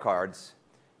AR cards,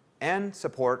 and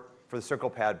support for the Circle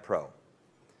Pad Pro.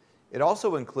 It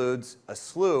also includes a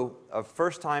slew of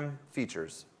first-time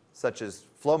features, such as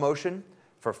Flow Motion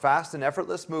for fast and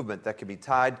effortless movement that can be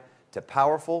tied to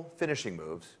powerful finishing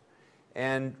moves,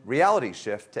 and reality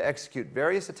shift to execute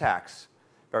various attacks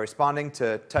by responding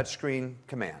to touchscreen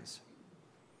commands.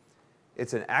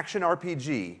 It's an action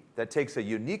RPG that takes a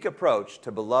unique approach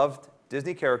to beloved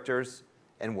Disney characters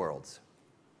and worlds.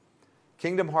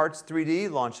 Kingdom Hearts 3D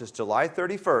launches July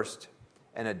 31st,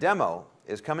 and a demo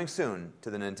is coming soon to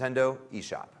the Nintendo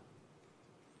eShop.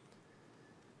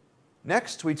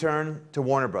 Next, we turn to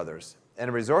Warner Brothers and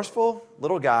a resourceful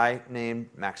little guy named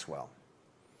Maxwell.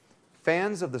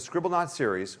 Fans of the Scribblenauts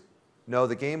series know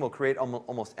the game will create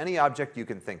almost any object you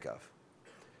can think of.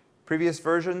 Previous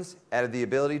versions added the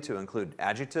ability to include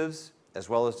adjectives as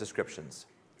well as descriptions.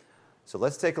 So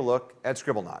let's take a look at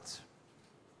Scribblenauts.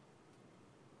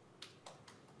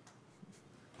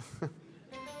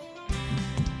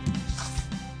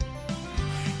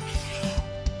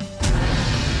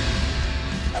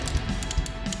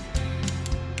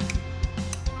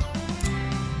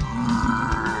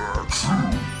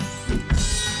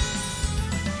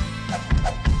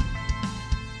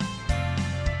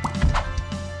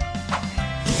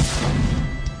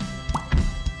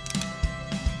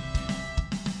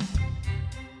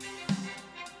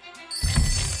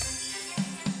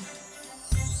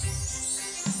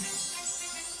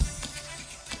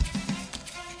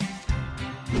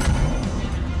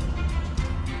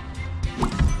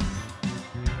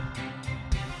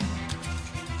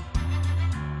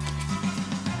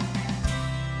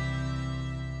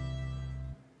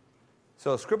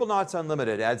 So Scribblenauts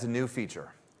Unlimited adds a new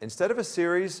feature. Instead of a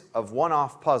series of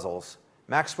one-off puzzles,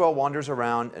 Maxwell wanders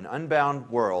around an unbound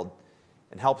world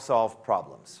and helps solve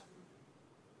problems.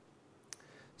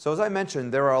 So as I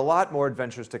mentioned, there are a lot more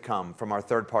adventures to come from our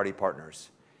third-party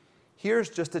partners. Here's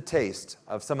just a taste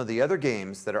of some of the other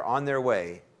games that are on their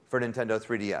way for Nintendo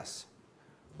 3DS.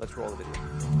 Let's roll the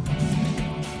video.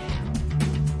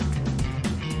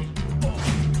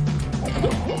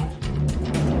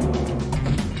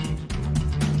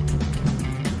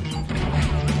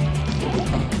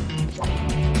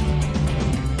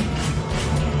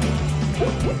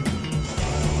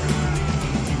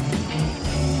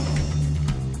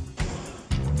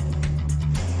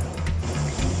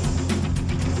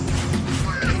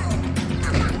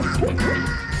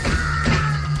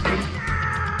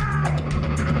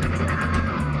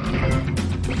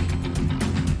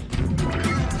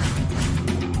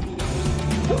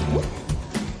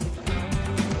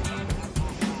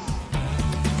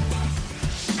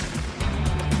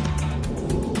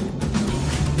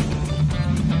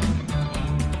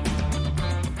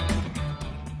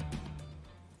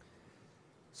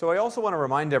 So I also want to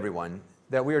remind everyone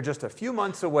that we are just a few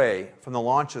months away from the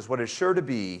launch of what is sure to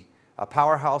be a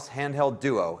powerhouse handheld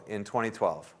duo in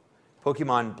 2012,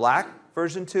 Pokemon Black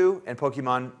version 2 and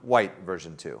Pokemon White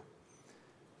version 2.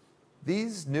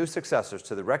 These new successors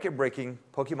to the record-breaking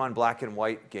Pokemon Black and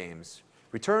White games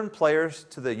return players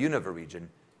to the Unova region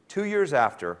 2 years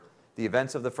after the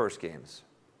events of the first games.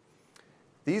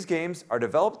 These games are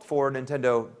developed for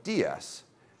Nintendo DS,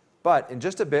 but in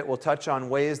just a bit, we'll touch on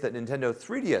ways that Nintendo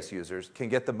 3DS users can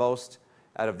get the most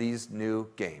out of these new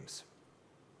games.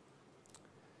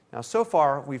 Now, so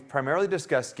far, we've primarily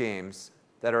discussed games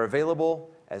that are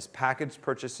available as packaged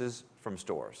purchases from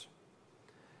stores.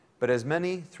 But as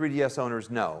many 3DS owners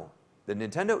know, the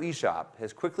Nintendo eShop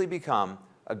has quickly become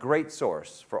a great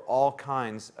source for all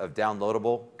kinds of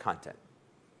downloadable content.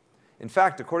 In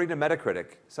fact, according to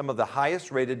Metacritic, some of the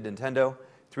highest-rated Nintendo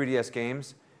 3DS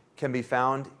games can be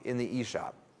found in the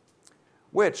eShop,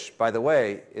 which, by the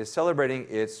way, is celebrating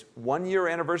its one-year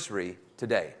anniversary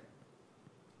today.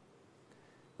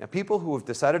 Now, people who have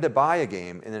decided to buy a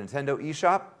game in the Nintendo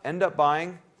eShop end up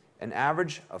buying an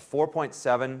average of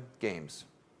 4.7 games.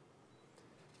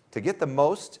 To get the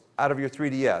most out of your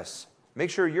 3DS, make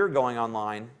sure you're going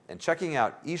online and checking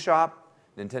out eShop,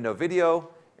 Nintendo Video,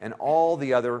 and all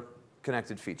the other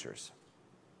connected features.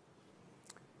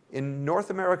 In North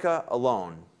America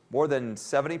alone, more than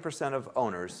 70% of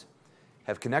owners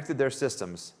have connected their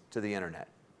systems to the internet.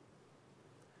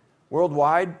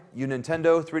 Worldwide, you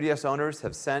Nintendo 3DS owners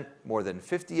have sent more than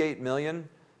 58 million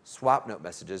swap note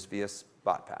messages via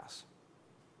SpotPass.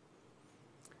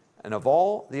 And of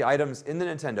all the items in the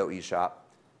Nintendo eShop,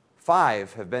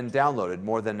 5 have been downloaded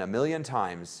more than 1 million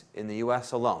times in the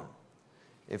US alone.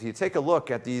 If you take a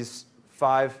look at these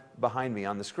 5 behind me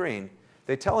on the screen,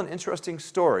 they tell an interesting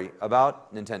story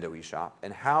about Nintendo eShop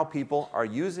and how people are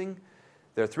using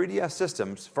their 3DS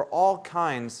systems for all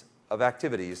kinds of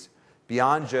activities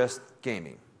beyond just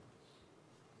gaming.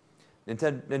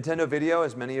 Nintendo Video,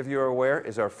 as many of you are aware,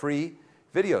 is our free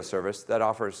video service that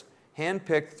offers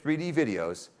hand-picked 3D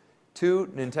videos to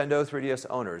Nintendo 3DS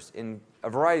owners in a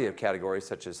variety of categories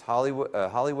such as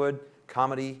Hollywood,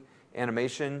 comedy,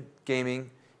 animation, gaming,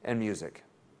 and music.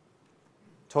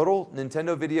 Total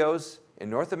Nintendo videos in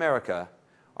North America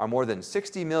are more than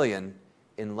 60 million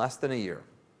in less than a year.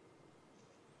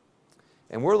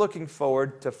 And we're looking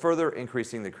forward to further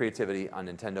increasing the creativity on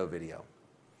Nintendo Video.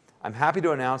 I'm happy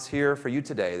to announce here for you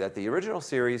today that the original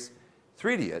series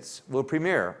 3Idiots will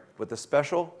premiere with a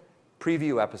special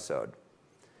preview episode.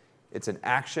 It's an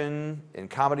action and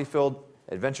comedy-filled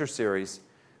adventure series,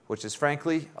 which is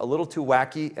frankly a little too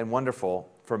wacky and wonderful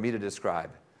for me to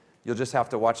describe. You'll just have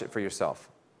to watch it for yourself.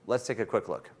 Let's take a quick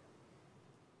look.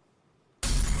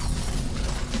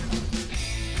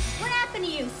 What happened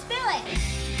to you? Spill it!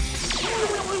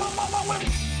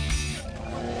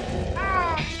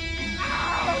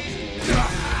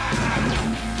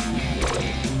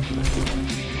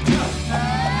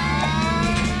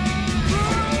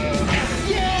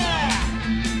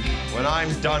 When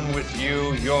I'm done with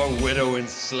you, your widow and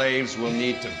slaves will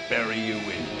need to bury you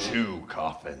in 2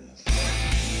 coffins.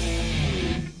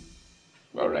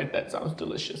 All right, that sounds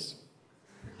delicious.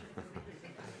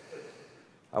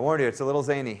 I warned you, it's a little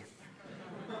zany.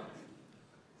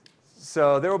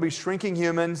 So there will be shrinking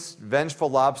humans, vengeful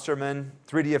lobstermen,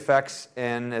 3D effects,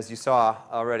 and as you saw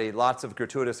already, lots of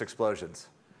gratuitous explosions.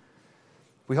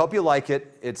 We hope you like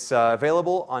it. It's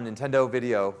available on Nintendo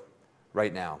Video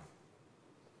right now.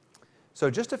 So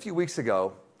just a few weeks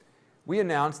ago, we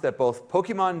announced that both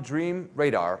Pokemon Dream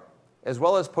Radar as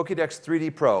well as Pokédex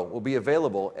 3D Pro will be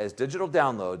available as digital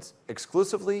downloads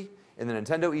exclusively in the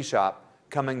Nintendo eShop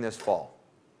coming this fall.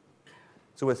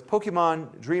 So with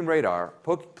Pokemon Dream Radar,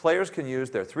 players can use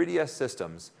their 3DS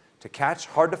systems to catch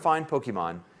hard-to-find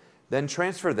Pokemon, then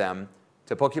transfer them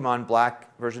to Pokemon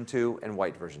Black version 2 and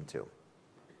White version 2.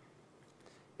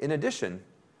 In addition,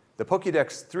 the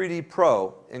Pokédex 3D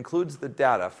Pro includes the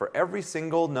data for every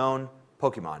single known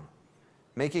Pokemon,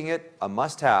 making it a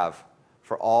must-have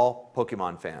for all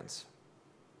Pokemon fans.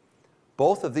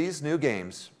 Both of these new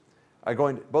games are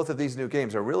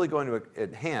really going to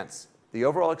enhance the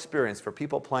overall experience for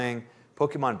people playing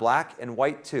Pokemon Black and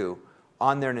White 2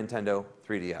 on their Nintendo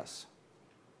 3DS.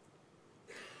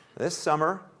 This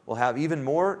summer, we'll have even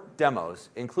more demos,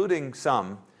 including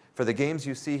some for the games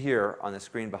you see here on the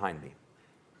screen behind me.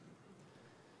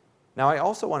 Now, I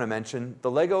also want to mention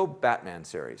the LEGO Batman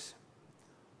series.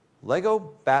 LEGO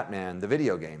Batman, the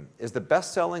video game, is the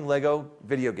best-selling LEGO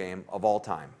video game of all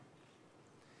time.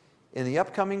 In the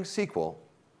upcoming sequel,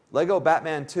 LEGO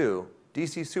Batman 2,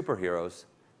 DC Superheroes,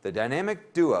 the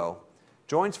dynamic duo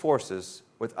joins forces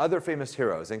with other famous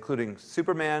heroes, including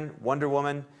Superman, Wonder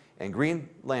Woman, and Green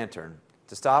Lantern,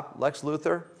 to stop Lex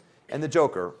Luthor and the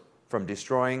Joker from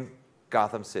destroying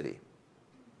Gotham City.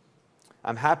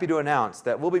 I'm happy to announce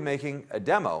that we'll be making a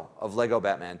demo of LEGO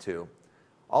Batman 2,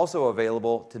 also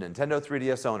available to Nintendo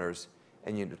 3DS owners,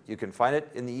 and you can find it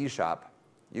in the eShop,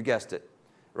 you guessed it,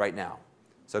 right now.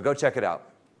 So go check it out.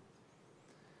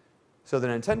 So the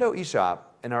Nintendo eShop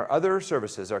and our other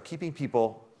services are keeping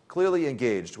people clearly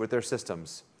engaged with their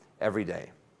systems every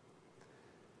day.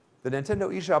 The Nintendo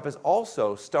eShop is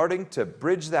also starting to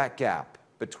bridge that gap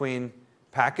between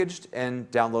packaged and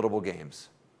downloadable games.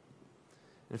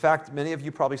 In fact, many of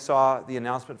you probably saw the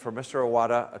announcement from Mr.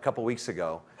 Iwata a couple weeks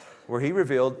ago, where he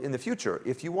revealed in the future,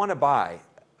 if you want to buy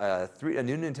a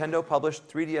new Nintendo published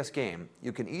 3DS game,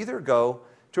 you can either go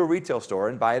to a retail store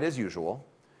and buy it as usual,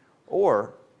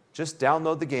 or just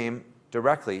download the game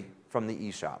directly from the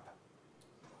eShop.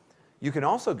 You can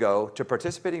also go to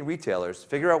participating retailers,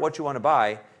 figure out what you want to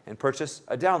buy, and purchase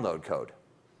a download code.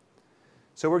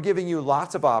 So we're giving you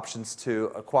lots of options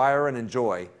to acquire and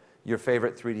enjoy your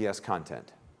favorite 3DS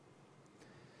content.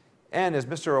 And as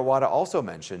Mr. Iwata also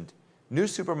mentioned, New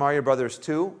Super Mario Bros.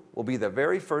 2 will be the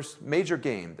very first major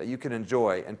game that you can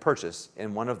enjoy and purchase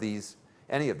in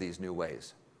any of these new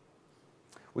ways.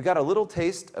 We got a little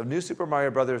taste of New Super Mario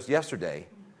Bros. Yesterday,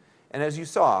 and as you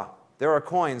saw, there are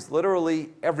coins literally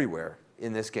everywhere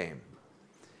in this game.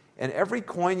 And every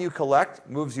coin you collect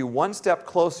moves you one step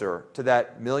closer to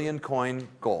that million-coin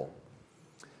goal.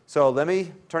 So let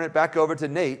me turn it back over to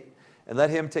Nate and let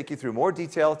him take you through more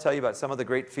detail, tell you about some of the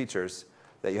great features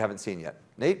that you haven't seen yet.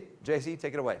 Nate, JC,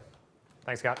 take it away.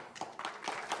 Thanks, Scott.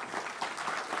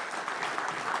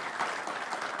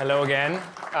 Hello again.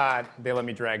 They let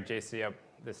me drag JC up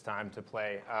this time to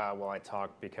play while I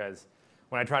talk, because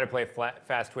when I try to play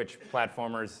fast twitch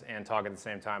platformers and talk at the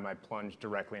same time, I plunge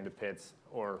directly into pits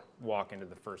or walk into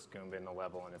the first Goomba in the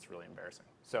level, and it's really embarrassing.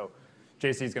 So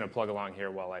JC is going to plug along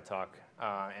here while I talk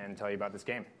and tell you about this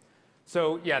game.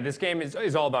 So yeah, this game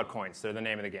is all about coins. They're the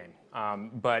name of the game.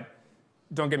 But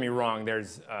don't get me wrong,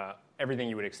 there's everything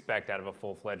you would expect out of a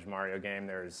full-fledged Mario game.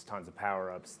 There's tons of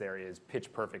power-ups. There is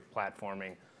pitch-perfect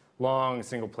platforming, long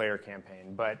single-player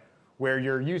campaign. But where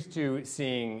you're used to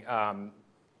seeing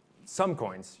some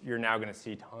coins, you're now going to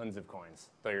see tons of coins,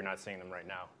 though you're not seeing them right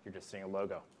now. You're just seeing a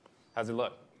logo. How's it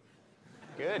look?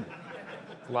 Good.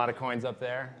 A lot of coins up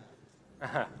there.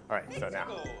 All right, so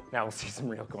now we'll see some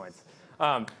real coins.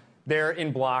 They're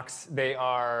in blocks. They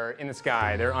are in the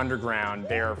sky. They're underground.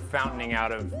 They're fountaining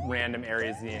out of random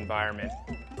areas of the environment.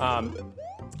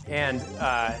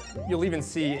 You'll even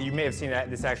see, you may have seen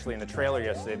this actually in the trailer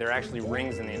yesterday, there are actually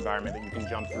rings in the environment that you can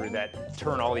jump through that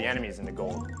turn all the enemies into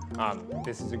gold.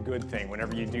 This is a good thing.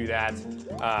 Whenever you do that,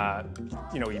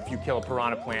 if you kill a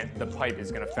piranha plant, the pipe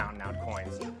is going to fountain out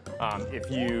coins.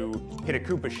 If you hit a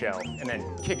Koopa shell and then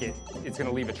kick it, it's going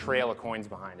to leave a trail of coins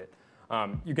behind it.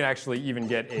 You can actually even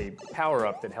get a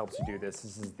power-up that helps you do this.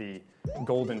 This is the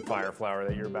golden fire flower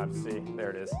that you're about to see.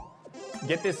 There it is.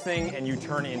 Get this thing and you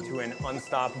turn into an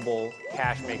unstoppable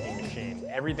cash-making machine.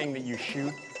 Everything that you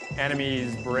shoot,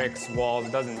 enemies, bricks, walls,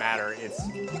 it doesn't matter.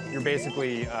 You're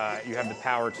basically, you have the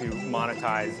power to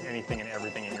monetize anything and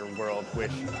everything in your world,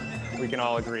 which we can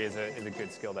all agree is a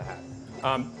good skill to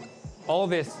have. All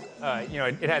of this,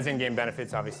 it has in-game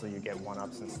benefits. Obviously, you get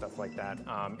one-ups and stuff like that,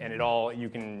 and it all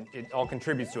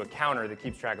contributes to a counter that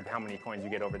keeps track of how many coins you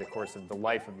get over the course of the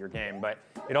life of your game. But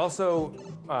it also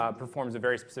performs a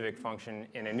very specific function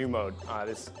in a new mode.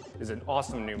 This is an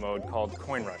awesome new mode called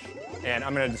Coin Rush, and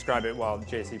I'm going to describe it while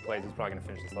JC plays. He's probably going to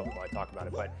finish this level while I talk about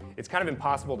it, but it's kind of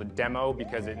impossible to demo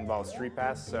because it involves Street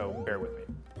Pass. So bear with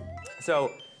me.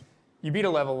 So you beat a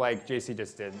level like JC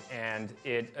just did, and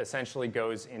it essentially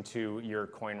goes into your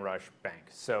Coin Rush bank.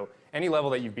 So any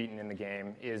level that you've beaten in the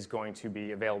game is going to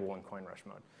be available in Coin Rush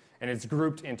mode. And it's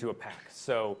grouped into a pack.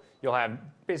 So you'll have,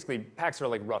 basically, packs are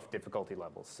like rough difficulty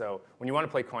levels. So when you want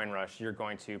to play Coin Rush, you're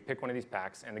going to pick one of these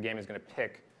packs, and the game is going to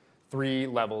pick 3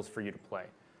 levels for you to play.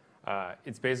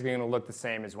 It's basically going to look the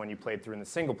same as when you played through in the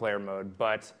single-player mode,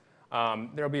 but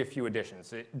there'll be a few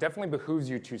additions. It definitely behooves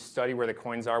you to study where the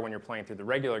coins are when you're playing through the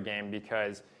regular game,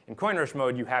 because in Coin Rush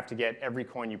mode, you have to get every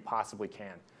coin you possibly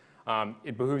can.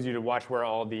 It behooves you to watch where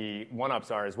all the one-ups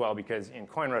are as well, because in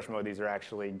Coin Rush mode, these are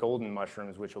actually golden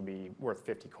mushrooms, which will be worth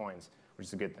 50 coins, which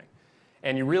is a good thing.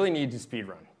 And you really need to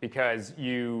speedrun, because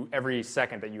every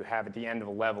second that you have at the end of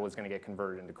a level is going to get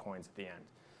converted into coins at the end.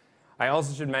 I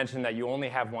also should mention that you only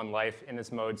have 1 life in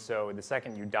this mode, so the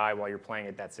second you die while you're playing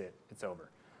it, that's it. It's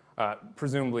over.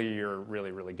 Presumably, you're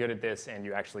really, really good at this, and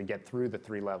you actually get through the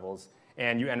 3 levels,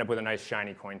 and you end up with a nice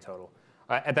shiny coin total.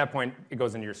 At that point, it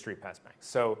goes into your Street Pass bank.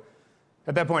 So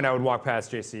at that point, I would walk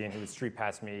past JC, and he would Street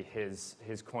Pass me his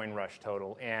Coin Rush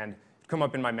total, and come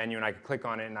up in my menu, and I could click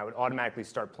on it, and I would automatically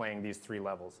start playing these 3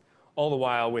 levels, all the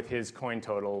while with his coin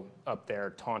total up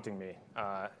there taunting me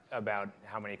about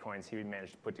how many coins he would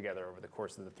manage to put together over the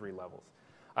course of the 3 levels.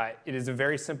 It is a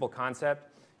very simple concept.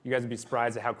 You guys would be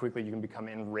surprised at how quickly you can become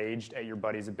enraged at your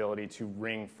buddy's ability to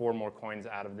wring 4 more coins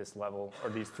out of this level, or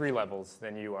these 3 levels,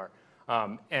 than you are.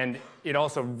 And it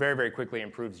also very, very quickly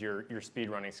improves your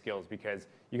speedrunning skills, because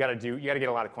you got to get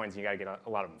a lot of coins, and you got to get a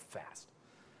lot of them fast.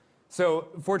 So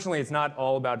fortunately, it's not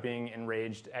all about being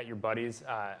enraged at your buddies.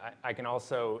 I can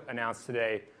also announce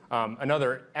today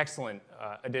another excellent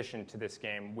addition to this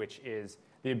game, which is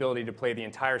the ability to play the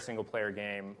entire single-player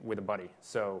game with a buddy.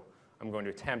 So I'm going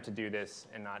to attempt to do this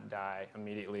and not die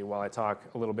immediately while I talk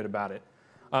a little bit about it.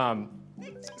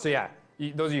 So yeah,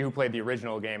 those of you who played the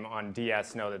original game on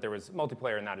DS know that there was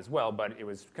multiplayer in that as well, but it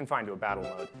was confined to a battle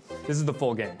mode. This is the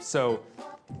full game, so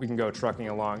we can go trucking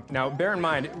along. Now, bear in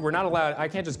mind, we're not allowed, I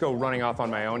can't just go running off on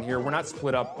my own here. We're not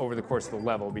split up over the course of the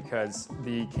level, because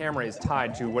the camera is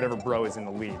tied to whatever bro is in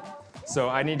the lead. So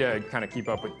I need to kind of keep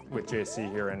up with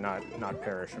JC here and not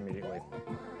perish immediately.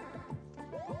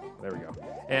 There we go.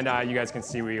 And you guys can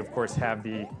see we, of course, have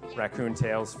the raccoon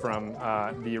tails from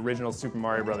the original Super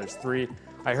Mario Bros. 3.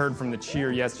 I heard from the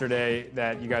cheer yesterday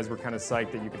that you guys were kind of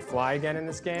psyched that you could fly again in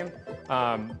this game.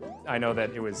 I know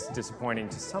that it was disappointing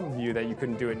to some of you that you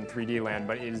couldn't do it in 3D land,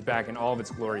 but it is back in all of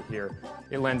its glory here.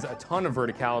 It lends a ton of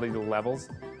verticality to the levels,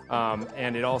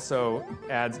 and it also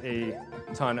adds a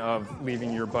ton of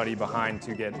leaving your buddy behind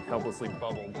to get helplessly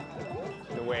bubbled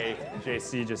the way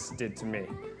JC just did to me.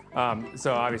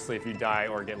 So obviously, if you die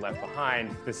or get left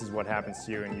behind, this is what happens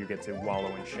to you, and you get to wallow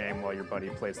in shame while your buddy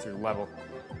plays through the level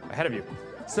ahead of you.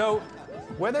 So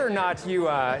whether or not you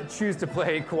choose to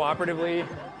play cooperatively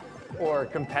or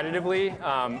competitively,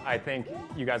 I think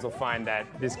you guys will find that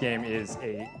this game is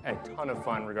a ton of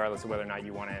fun, regardless of whether or not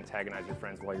you want to antagonize your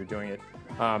friends while you're doing it.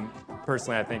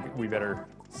 Personally, I think we better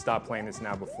stop playing this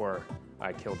now before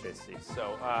I kill JC.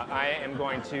 So I am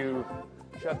going to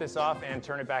shut this off and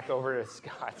turn it back over to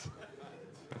Scott.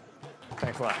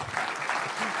 Thanks a lot.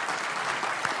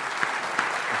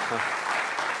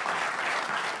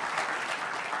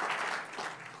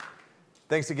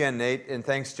 Thanks again, Nate, and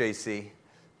thanks, JC.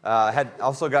 I had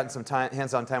also gotten some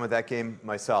hands-on time with that game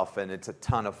myself, and it's a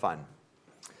ton of fun.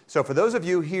 So for those of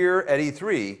you here at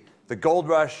E3, the Gold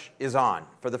Rush is on.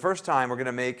 For the first time, we're going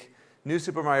to make New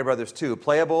Super Mario Bros. 2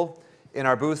 playable in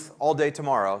our booth all day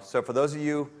tomorrow. So for those of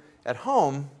you at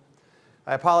home,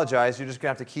 I apologize. You're just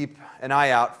going to have to keep an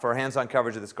eye out for hands-on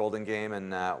coverage of this golden game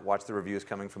and watch the reviews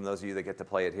coming from those of you that get to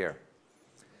play it here.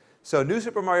 So New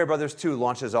Super Mario Bros. 2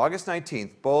 launches August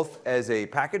 19th, both as a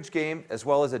package game as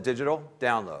well as a digital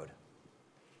download.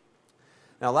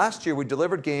 Now last year we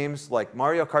delivered games like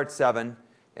Mario Kart 7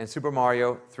 and Super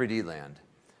Mario 3D Land.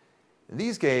 And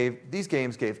these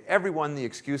games gave everyone the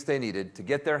excuse they needed to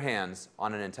get their hands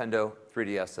on a Nintendo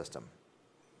 3DS system.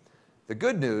 The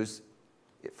good news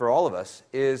for all of us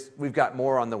is we've got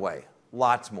more on the way,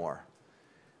 lots more.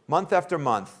 Month after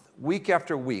month, week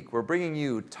after week, we're bringing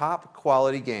you top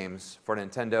quality games for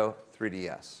Nintendo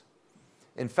 3DS.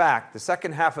 In fact, the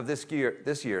second half of this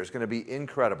year is going to be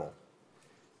incredible.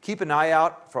 Keep an eye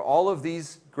out for all of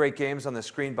these great games on the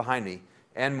screen behind me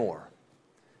and more.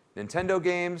 Nintendo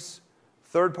games,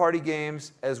 third-party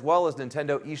games, as well as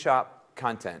Nintendo eShop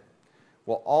content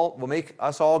will make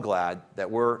us all glad that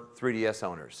we're 3DS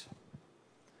owners.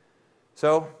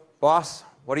 So, boss,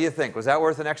 what do you think? Was that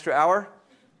worth an extra hour?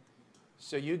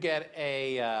 So you get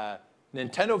a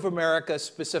Nintendo of America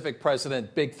specific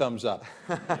president, big thumbs up.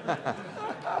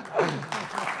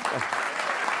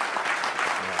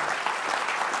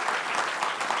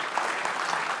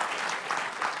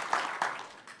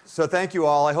 So thank you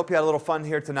all. I hope you had a little fun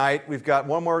here tonight. We've got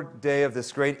one more day of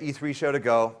this great E3 show to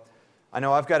go. I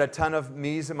know I've got a ton of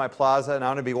me's in my plaza, and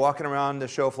I'm going to be walking around the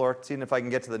show floor, seeing if I can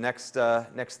get to the next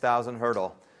 1,000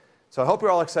 hurdle. So I hope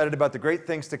you're all excited about the great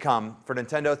things to come for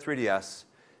Nintendo 3DS.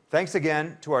 Thanks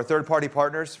again to our third-party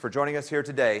partners for joining us here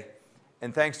today.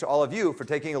 And thanks to all of you for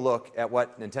taking a look at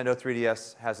what Nintendo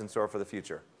 3DS has in store for the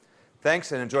future.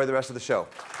 Thanks, and enjoy the rest of the show.